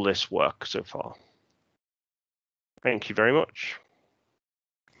all this work so far. Thank you very much.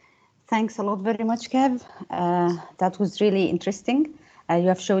 Thanks a lot very much, Kev. That was really interesting. You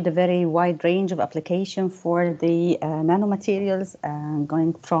have showed a very wide range of application for the nanomaterials,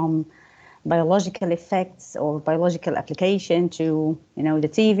 going from biological effects or biological application to, you know, the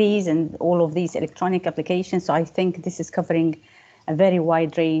TVs and all of these electronic applications. So I think this is covering a very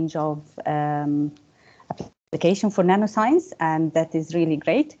wide range of application for nanoscience, and that is really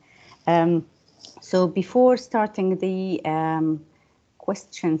great. So before starting the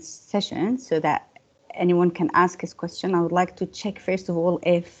question session, so that anyone can ask his question, I would like to check first of all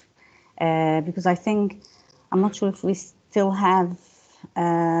if, because I think, I'm not sure if we still have,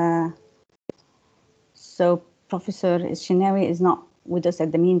 so Professor El-Shinawi is not with us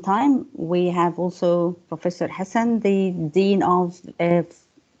at the meantime. We have also Professor Hassan, the Dean of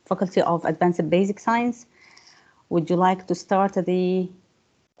Faculty of Advanced Basic Science. Would you like to start the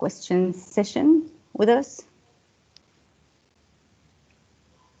question session with us?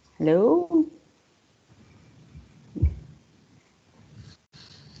 Hello?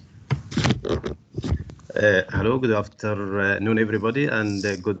 Hello, good afternoon, everybody, and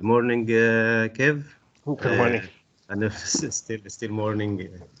good morning, Kev. Good morning. I know it's still morning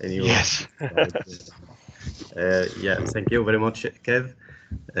anyway. Yes. Yeah, thank you very much, Kev.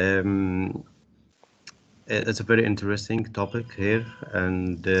 It's a very interesting topic here,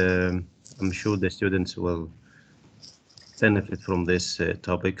 and I'm sure the students will benefit from this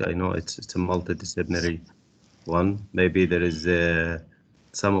topic. I know it's a multidisciplinary one. Maybe there is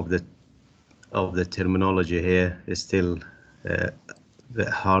some of the terminology here is still bit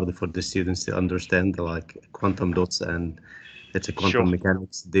hard for the students to understand, like quantum dots and it's a quantum Sure.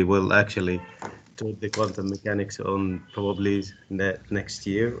 mechanics. They will actually do the quantum mechanics on probably next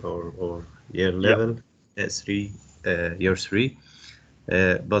year or year Yep. level, year three.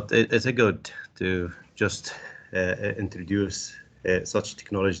 But it's a good to just introduce such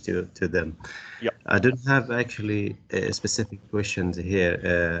technology to them. Yep. I don't have actually specific questions here,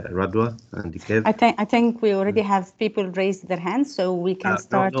 Radwa and Kev. I think we already have people raise their hands, so we can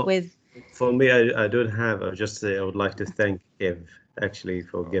start No. with. For me, I don't have. I would like to thank Kev actually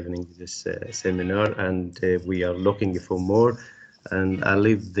for giving this seminar, and we are looking for more. And I'll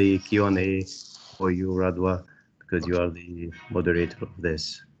leave the Q&A for you, Radwa, because you are the moderator of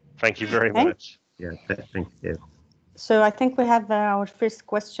this. Thank you very Okay. much. Yeah, thank you, Kev. So I think we have our first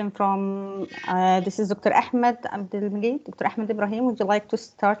question from, this is Dr. Ahmed Abdelmajid. Dr. Ahmed Ibrahim, would you like to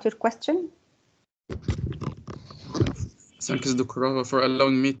start your question? Thanks, Dr. for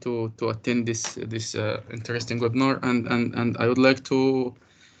allowing me to attend this interesting webinar, and I would like to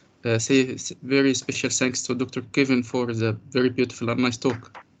say very special thanks to Dr. Kevin for the very beautiful and nice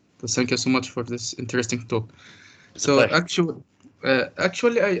talk. So thank you so much for this interesting talk. So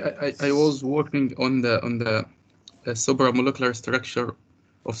actually, I was working on the supramolecular structure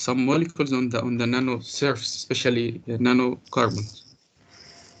of some molecules on the nano surface, especially nanocarbons.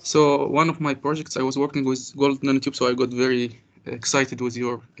 So one of my projects, I was working with gold nanotube, so I got very excited with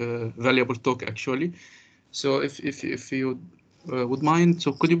your valuable talk, actually. So if you would mind,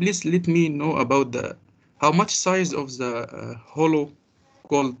 so could you please let me know about how much size of the hollow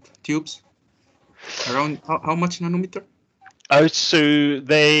gold tubes? Around how much nanometer? Oh, so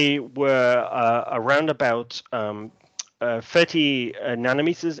they were around about 30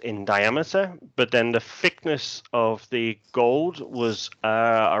 nanometers in diameter, but then the thickness of the gold was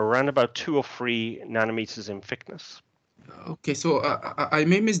around about 2 or 3 nanometers in thickness. Okay, so I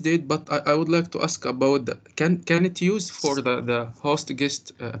may miss it, but I would like to ask about can it use for the host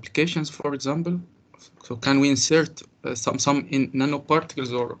guest applications, for example? So can we insert some in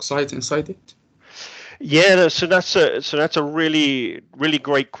nanoparticles or oxides inside it? Yeah, so that's a really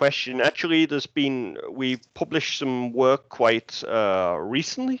great question. Actually, we published some work quite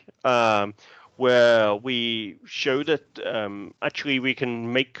recently where we show that actually we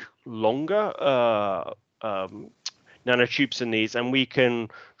can make longer nanotubes in these, and we can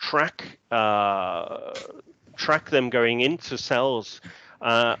track them going into cells.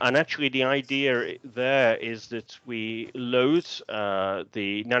 And actually, the idea there is that we load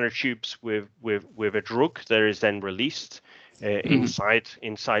the nanotubes with a drug that is then released inside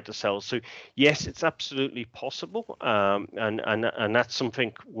the cells. So yes, it's absolutely possible, and that's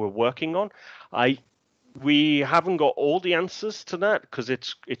something we're working on. We haven't got all the answers to that because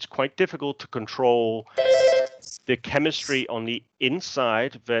it's quite difficult to control the chemistry on the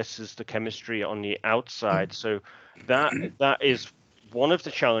inside versus the chemistry on the outside. So that is one of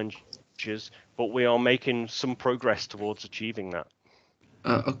the challenges, but we are making some progress towards achieving that.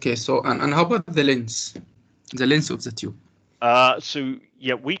 Okay, so and how about the lens of the tube? So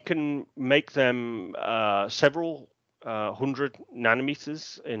yeah, we can make them several hundred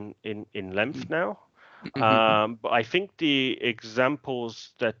nanometers in length now. But I think the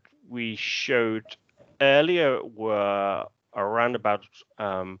examples that we showed earlier were around about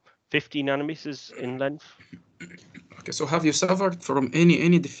 50 nanometers in length. Okay, so have you suffered from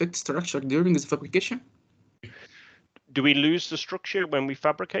any defect structure during the fabrication? Do we lose the structure when we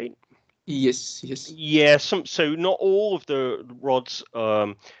fabricate? Yes. Yeah, so not all of the rods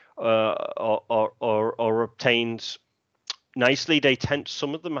are obtained nicely.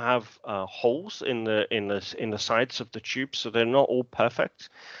 Some of them have holes in the sides of the tube, so they're not all perfect.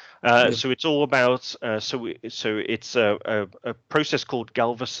 Yep. So it's all about so it's a process called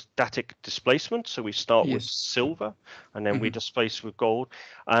galvastatic displacement. So we start with silver, and then we displace with gold,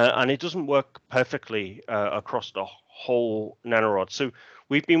 and it doesn't work perfectly across the whole nanorod. So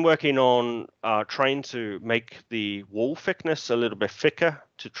we've been working on trying to make the wall thickness a little bit thicker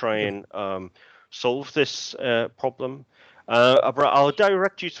to try and solve this problem. I'll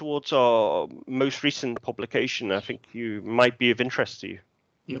direct you towards our most recent publication. I think you might be of interest to you.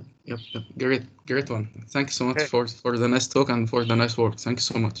 Yep. Great one. Thank you so much for the nice talk and for the nice work. Thank you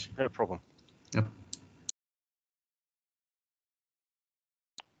so much. No problem. Yep.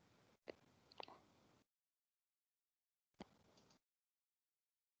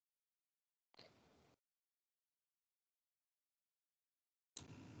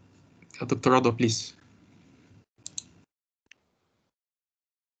 Dr. Radwa, please.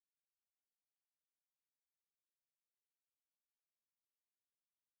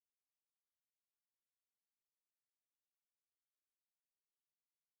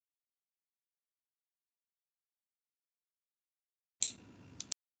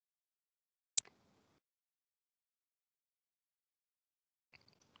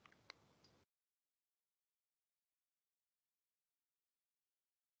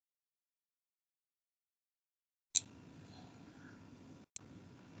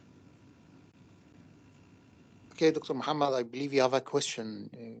 Okay, Dr. Muhammad, I believe you have a question.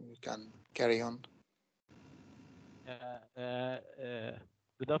 You can carry on.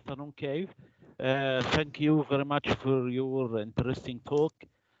 Good afternoon, Kev. Thank you very much for your interesting talk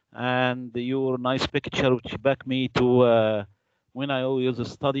and your nice picture, which back me to when I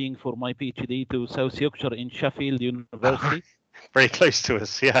was studying for my PhD to South Yorkshire in Sheffield University. Very close to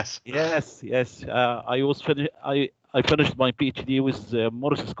us, yes. Yes. I finished my PhD with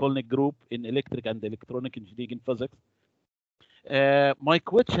Morris Skolnick Group in Electric and Electronic Engineering and Physics. My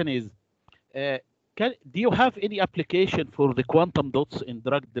question is, do you have any application for the quantum dots in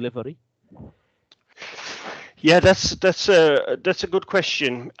drug delivery? Yeah, that's a good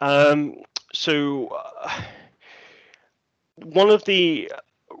question.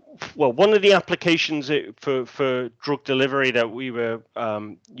 One of the applications for drug delivery that we were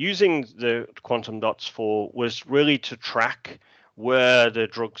using the quantum dots for was really to track where the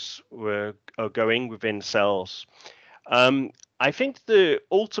drugs are going within cells. I think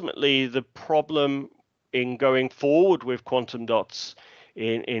ultimately the problem in going forward with quantum dots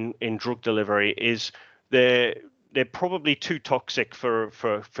in drug delivery is they're probably too toxic for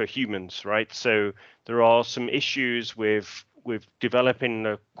humans, right? So there are some issues with developing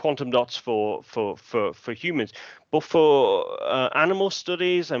the quantum dots for humans, but for animal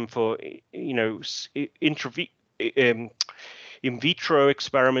studies and for in vitro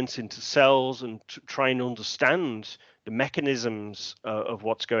experiments into cells and to try and understand the mechanisms of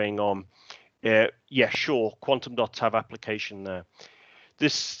what's going on. Yeah, sure, quantum dots have application there.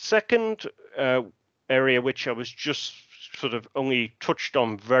 This second area, which I was just sort of only touched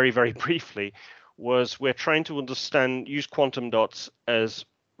on very, very briefly, was we're trying to use quantum dots as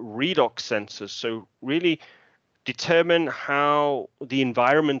redox sensors. So really determine how the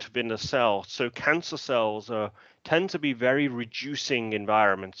environment within a cell. So cancer cells tend to be very reducing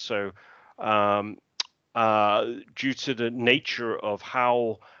environments. So due to the nature of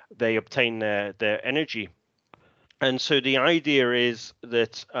how they obtain their energy. And so the idea is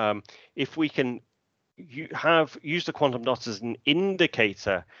that if we can use the quantum dots as an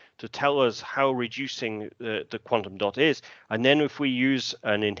indicator to tell us how reducing the quantum dot is, and then if we use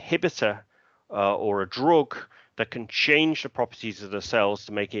an inhibitor or a drug that can change the properties of the cells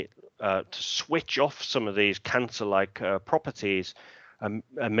to make it to switch off some of these cancer-like properties and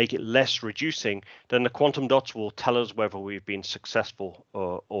make it less reducing, then the quantum dots will tell us whether we've been successful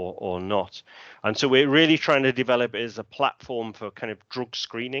or not. And so we're really trying to develop it as a platform for kind of drug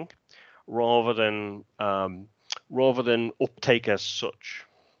screening rather than uptake as such.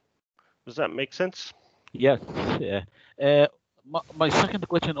 Does that make sense? Yes. My second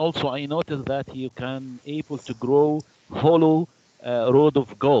question also, I noticed that you can able to grow hollow rod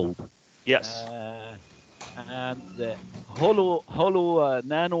of gold. Yes. And hollow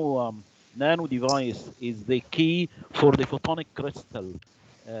nano device is the key for the photonic crystal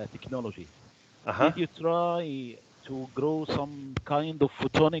technology. Did you try to grow some kind of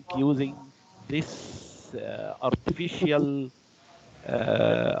photonic using this artificial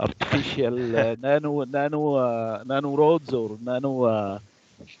nano rods or nano?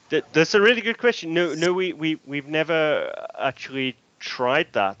 That's a really good question. No, we've never actually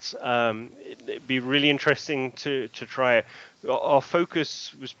tried that. It'd be really interesting to try it. Our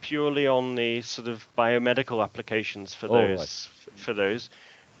focus was purely on the sort of biomedical applications for those.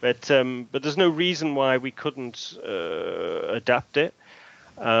 But there's no reason why we couldn't adapt it.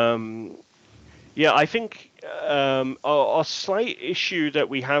 Yeah, I think our slight issue that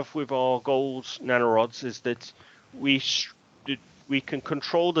we have with our gold nanorods is that we can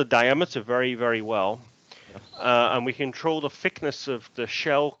control the diameter very, very well, and we control the thickness of the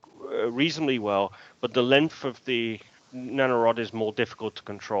shell reasonably well, but the length of the nanorod is more difficult to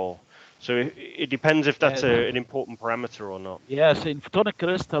control. So it depends if that's an important parameter or not. Yes, in photonic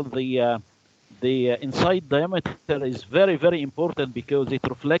crystal, the inside diameter is very, very important because it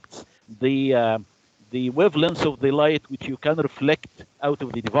reflects the wavelength of the light which you can reflect out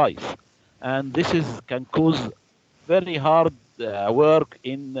of the device, and this can cause very hard work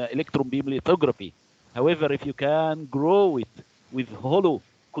in electron beam lithography. However, if you can grow it with hollow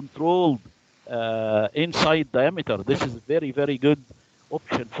controlled inside diameter, this is very, very good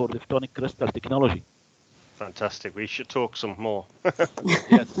option for the photonic crystal technology. Fantastic. We should talk some more.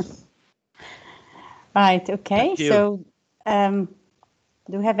 Yes. Right. Okay. So,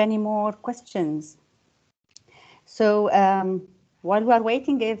 do we have any more questions? So, while we are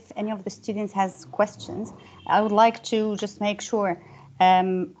waiting, if any of the students has questions, I would like to just make sure.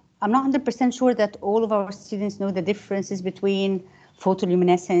 I'm not 100% sure that all of our students know the differences between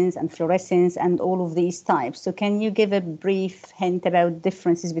photoluminescence and fluorescence and all of these types. So can you give a brief hint about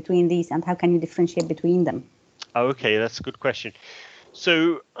differences between these and how can you differentiate between them? Okay, that's a good question.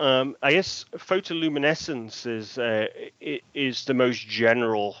 So I guess photoluminescence is the most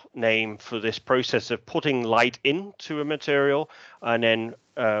general name for this process of putting light into a material and then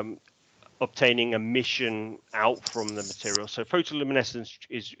obtaining emission out from the material. So photoluminescence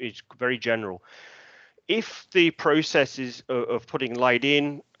is very general. If the process of putting light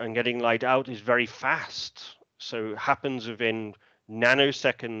in and getting light out is very fast, so it happens within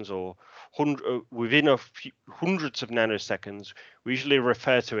nanoseconds or within hundreds of nanoseconds, we usually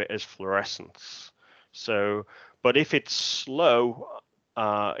refer to it as fluorescence. So, but if it's slow,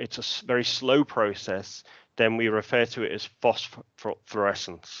 it's a very slow process, then we refer to it as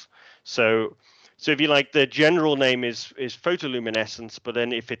phosphorescence. So if you like, the general name is photoluminescence, but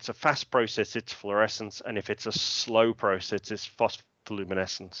then if it's a fast process, it's fluorescence, and if it's a slow process, it's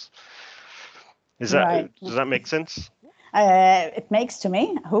phospholuminescence. Does that make sense? It makes to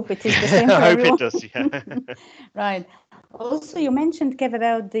me. I hope it is the same for I hope everyone. it does, yeah. Right. Also, you mentioned, Kev,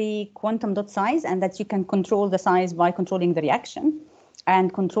 about the quantum dot size and that you can control the size by controlling the reaction.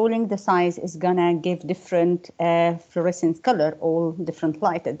 And controlling the size is going to give different fluorescent color, all different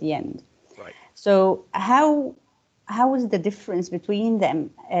light at the end. Right. So how is the difference between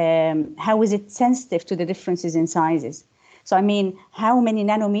them? How is it sensitive to the differences in sizes? So, I mean, how many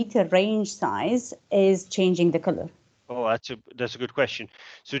nanometer range size is changing the color? Oh, that's a good question.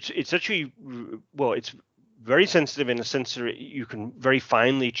 So it's actually, well, it's very sensitive in the sense that you can very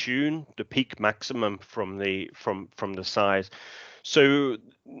finely tune the peak maximum from the size. So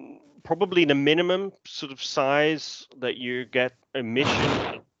probably the minimum sort of size that you get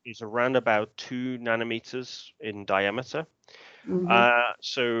emission is around about 2 nanometers in diameter.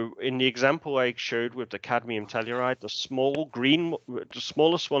 So in the example I showed with the cadmium telluride, the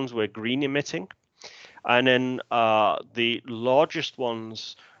smallest ones were green emitting. And then the largest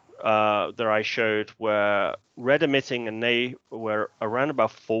ones that I showed were red emitting, and they were around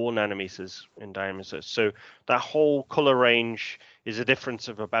about 4 nanometers in diameter. So that whole color range is a difference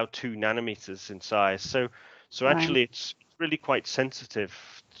of about 2 nanometers in size. So actually, it's really quite sensitive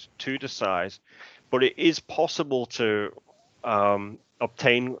to the size, but it is possible to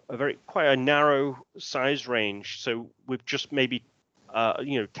obtain quite a narrow size range. So with just maybe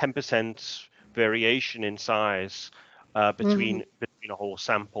 10% variation in size between a whole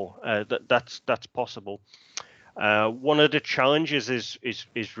sample. That's possible. One of the challenges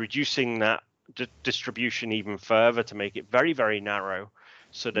is reducing that distribution even further to make it very, very narrow,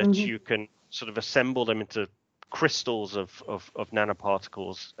 so that you can sort of assemble them into crystals of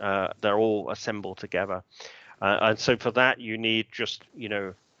nanoparticles. They're all assembled together, and so for that you need just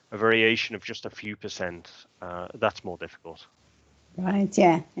a variation of just a few percent. That's more difficult. Right.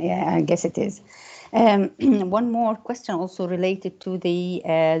 Yeah. I guess it is. One more question, also related to the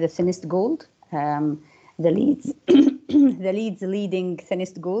thinnest gold, the Leeds, the Leeds leading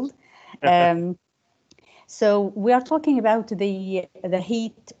thinnest gold. So we are talking about the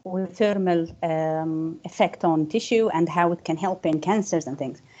heat or thermal effect on tissue and how it can help in cancers and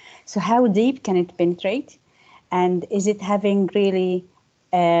things. So how deep can it penetrate, and is it having really?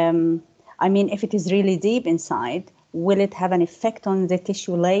 I mean, if it is really deep inside, will it have an effect on the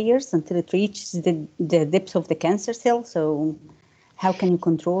tissue layers until it reaches the depth of the cancer cell? So how can you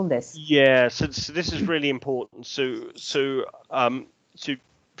control this? Yeah, so this is really important. So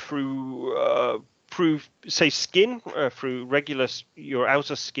through say skin, through regular your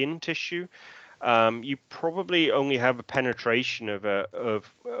outer skin tissue, you probably only have a penetration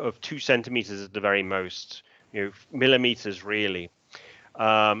of 2 centimeters at the very most, millimeters really.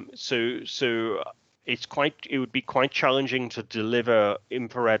 So it would be quite challenging to deliver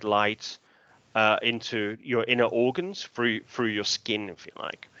infrared light into your inner organs through your skin, if you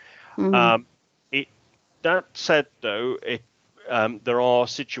like. That said, though, there are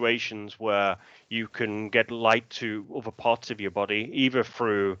situations where you can get light to other parts of your body, either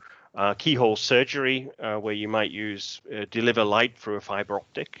through keyhole surgery, where you might deliver light through a fiber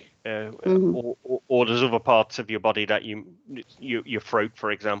optic, or there's other parts of your body that your throat,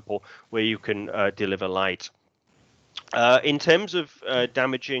 for example, where you can deliver light. In terms of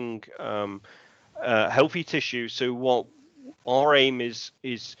damaging healthy tissue, so what our aim is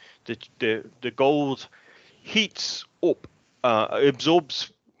the gold heats up,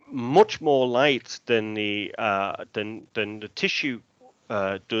 absorbs much more light than the tissue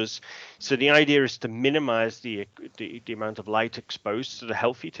does. So the idea is to minimize the amount of light exposed to the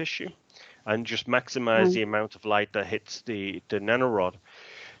healthy tissue, and just maximize the amount of light that hits the nanorod.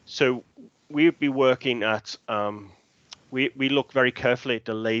 So we'd be working at we look very carefully at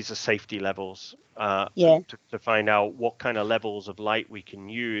the laser safety levels to find out what kind of levels of light we can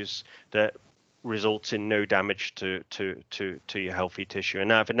use that results in no damage to your healthy tissue,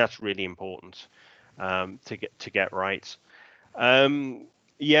 and I think that's really important to get right.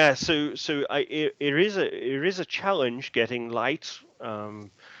 Yeah, so it is a challenge getting light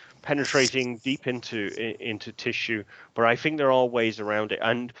penetrating deep into tissue, but I think there are ways around it,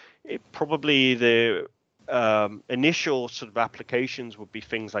 and probably the initial sort of applications would be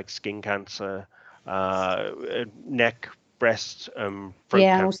things like skin cancer, neck, breast, throat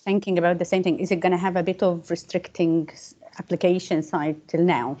Yeah, cancer. I was thinking about the same thing. Is it going to have a bit of restricting application side till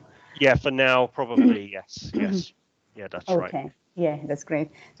now? Yeah, for now, probably yes. Yes. Yeah, that's right. Okay. Yeah, that's great.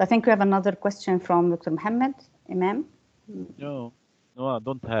 So I think we have another question from Dr. Mohamed Imam. No, I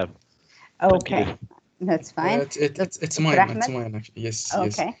don't have. Okay, that's fine. It's Dr. mine. Ahmed? It's mine. Actually. Yes.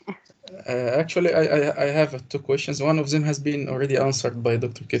 Okay. Actually, I have two questions. One of them has been already answered by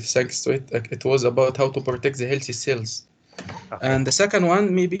Dr. Keith. Thanks to it. It was about how to protect the healthy cells. Okay. And the second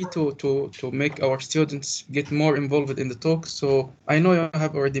one, maybe to make our students get more involved in the talk. So I know you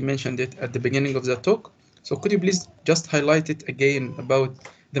have already mentioned it at the beginning of the talk. So could you please just highlight it again about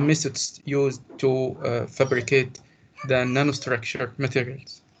the methods used to fabricate the nanostructure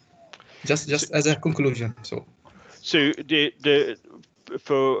materials? Just as a conclusion. So the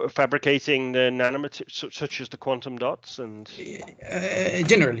for fabricating the nanomaterials such as the quantum dots and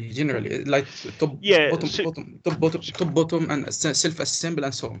generally like top bottom and self-assemble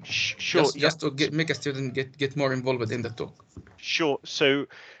and so on. Sure. Just to make a student get more involved in the talk. Sure. So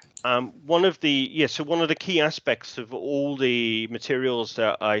one of the key aspects of all the materials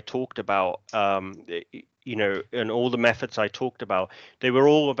that I talked about, and all the methods I talked about, they were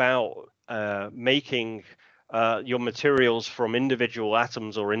all about making your materials from individual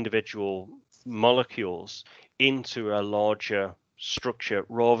atoms or individual molecules into a larger structure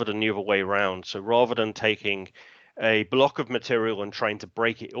rather than the other way around. So rather than taking a block of material and trying to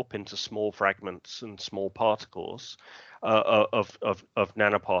break it up into small fragments and small particles of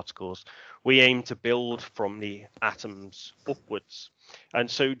nanoparticles, we aim to build from the atoms upwards.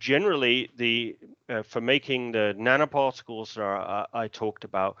 And so generally, for making the nanoparticles that I talked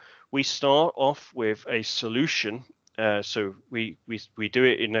about, we start off with a solution. So we do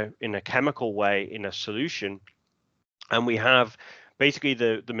it in a chemical way in a solution, and we have basically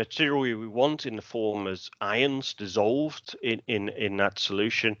the material we want in the form as ions dissolved in that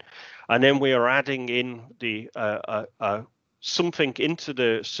solution, and then we are adding in the something into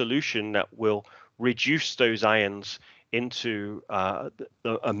the solution that will reduce those ions into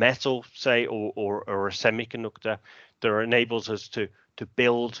a metal, say, or a semiconductor that enables us to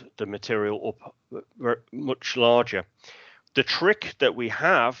build the material up much larger. The trick that we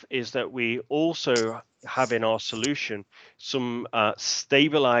have is that we also have in our solution some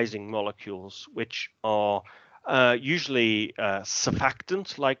stabilizing molecules, which are usually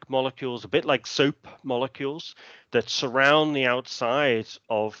surfactant-like molecules, a bit like soap molecules, that surround the outside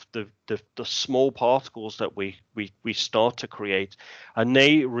of the small particles that we start to create, and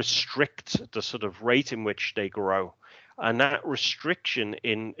they restrict the sort of rate in which they grow. And that restriction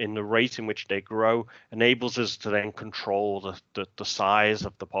in the rate in which they grow enables us to then control the size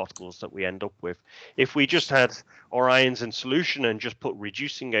of the particles that we end up with. If we just had our ions in solution and just put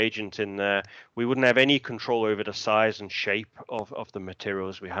reducing agent in there, we wouldn't have any control over the size and shape of the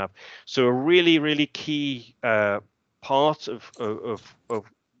materials we have. So a really, really key part of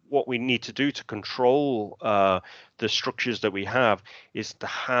what we need to do to control the structures that we have is to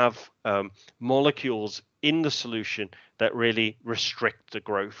have molecules in the solution that really restrict the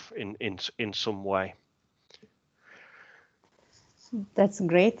growth in some way. That's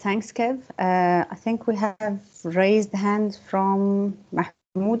great. Thanks, Kev. I think we have raised hand from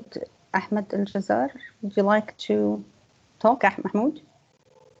Mahmoud Ahmed El-Jazar. Would you like to talk, Mahmoud?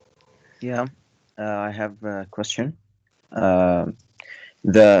 Yeah, I have a question. The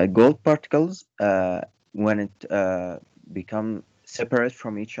gold particles, when it become separate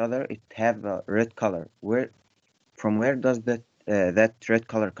from each other, it have a red color. From where does that red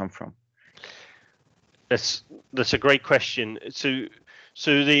color come from? That's a great question. So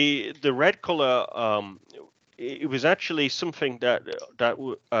the red color, it was actually something that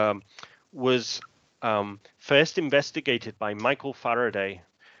was first investigated by Michael Faraday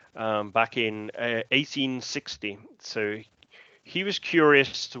back in 1860. So he was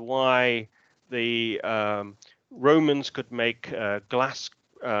curious to why the Romans could make glass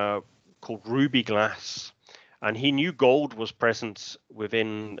called ruby glass, and he knew gold was present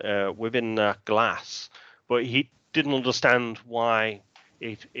within that glass, but he didn't understand why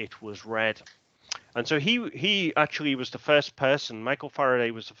it was red. And so he actually was the first person. Michael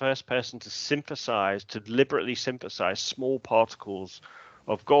Faraday was the first person to deliberately synthesize small particles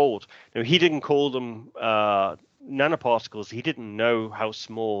gold. Now, he didn't call them nanoparticles. He didn't know how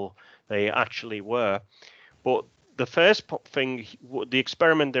small they actually were. But the first thing, the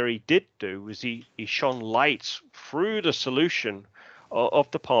experimenter he did do was he shone light through the solution of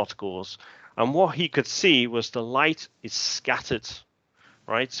the particles, and what he could see was the light is scattered,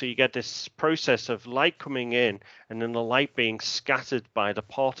 right? So you get this process of light coming in and then the light being scattered by the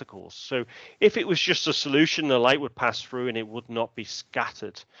particles. So if it was just a solution, the light would pass through and it would not be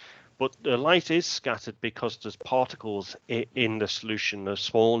scattered. But the light is scattered because there's particles in the solution. The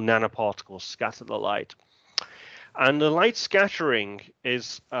small nanoparticles scatter the light. And the light scattering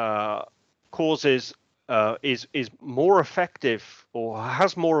is more effective, or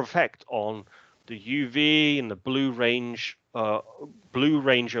has more effect on the UV and the blue range of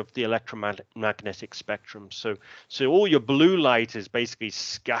the electromagnetic spectrum. So all your blue light is basically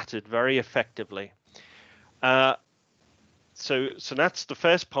scattered very effectively. So that's the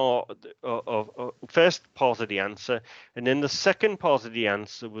first part of the answer, and then the second part of the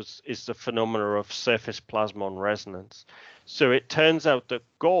answer is the phenomena of surface plasmon resonance. So it turns out that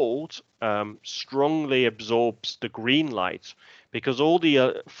gold strongly absorbs the green light, because all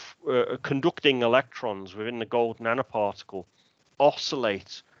the conducting electrons within the gold nanoparticle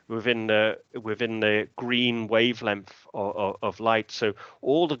oscillate within the green wavelength of light. So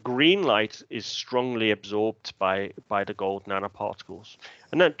all the green light is strongly absorbed by the gold nanoparticles,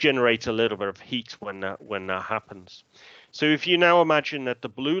 and that generates a little bit of heat when that happens. So if you now imagine that the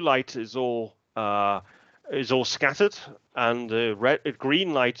blue light is all scattered and the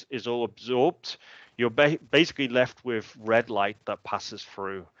green light is all absorbed, you're basically left with red light that passes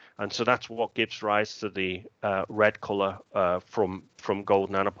through. And so that's what gives rise to the red color from gold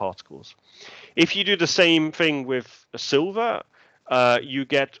nanoparticles. If you do the same thing with silver, you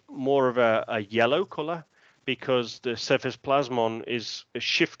get more of a yellow color, because the surface plasmon is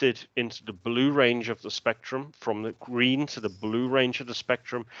shifted into the blue range of the spectrum, from the green to the blue range of the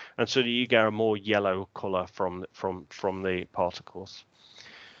spectrum, and so you get a more yellow color from the particles.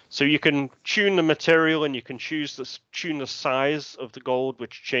 So you can tune the material, and you can tune the size of the gold,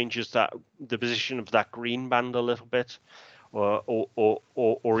 which changes the position of that green band a little bit,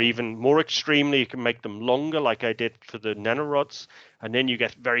 or even more extremely, you can make them longer, like I did for the nanorods, and then you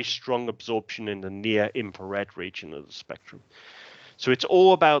get very strong absorption in the near infrared region of the spectrum. So it's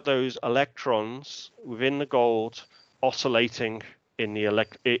all about those electrons within the gold oscillating in the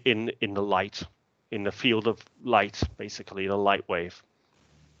light, in the field of light, basically the light wave.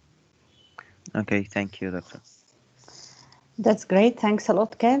 Okay, thank you, Doctor. That's great. Thanks a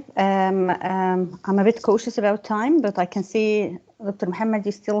lot, Kev. I'm a bit cautious about time, but I can see, Dr. Mohammed,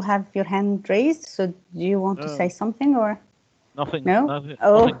 you still have your hand raised. So do you want to say something, or? Nothing. No? Nothing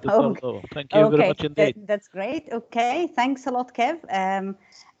Okay. to thank you very much indeed. That's great. Okay. Thanks a lot, Kev.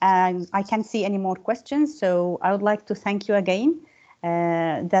 I can't see any more questions, so I would like to thank you again.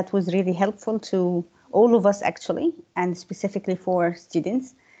 That was really helpful to all of us, actually, and specifically for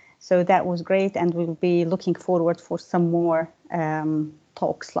students. So that was great, and we'll be looking forward for some more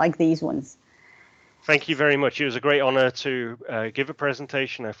talks like these ones. Thank you very much. It was a great honor to give a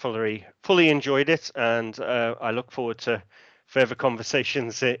presentation. I fully enjoyed it, and I look forward to further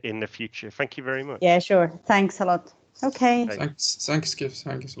conversations in the future. Thank you very much. Yeah, sure. Thanks a lot. Okay. Thanks, Kev.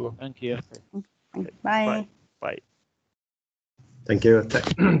 Thank you so much. Thank you. Okay. Bye. Bye. Thank you.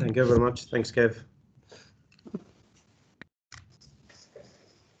 Thank you very much. Thanks, Kev.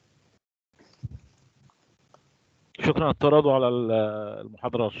 شكرا على التواضع على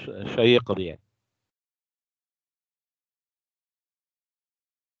المحاضرة الشيقة دي.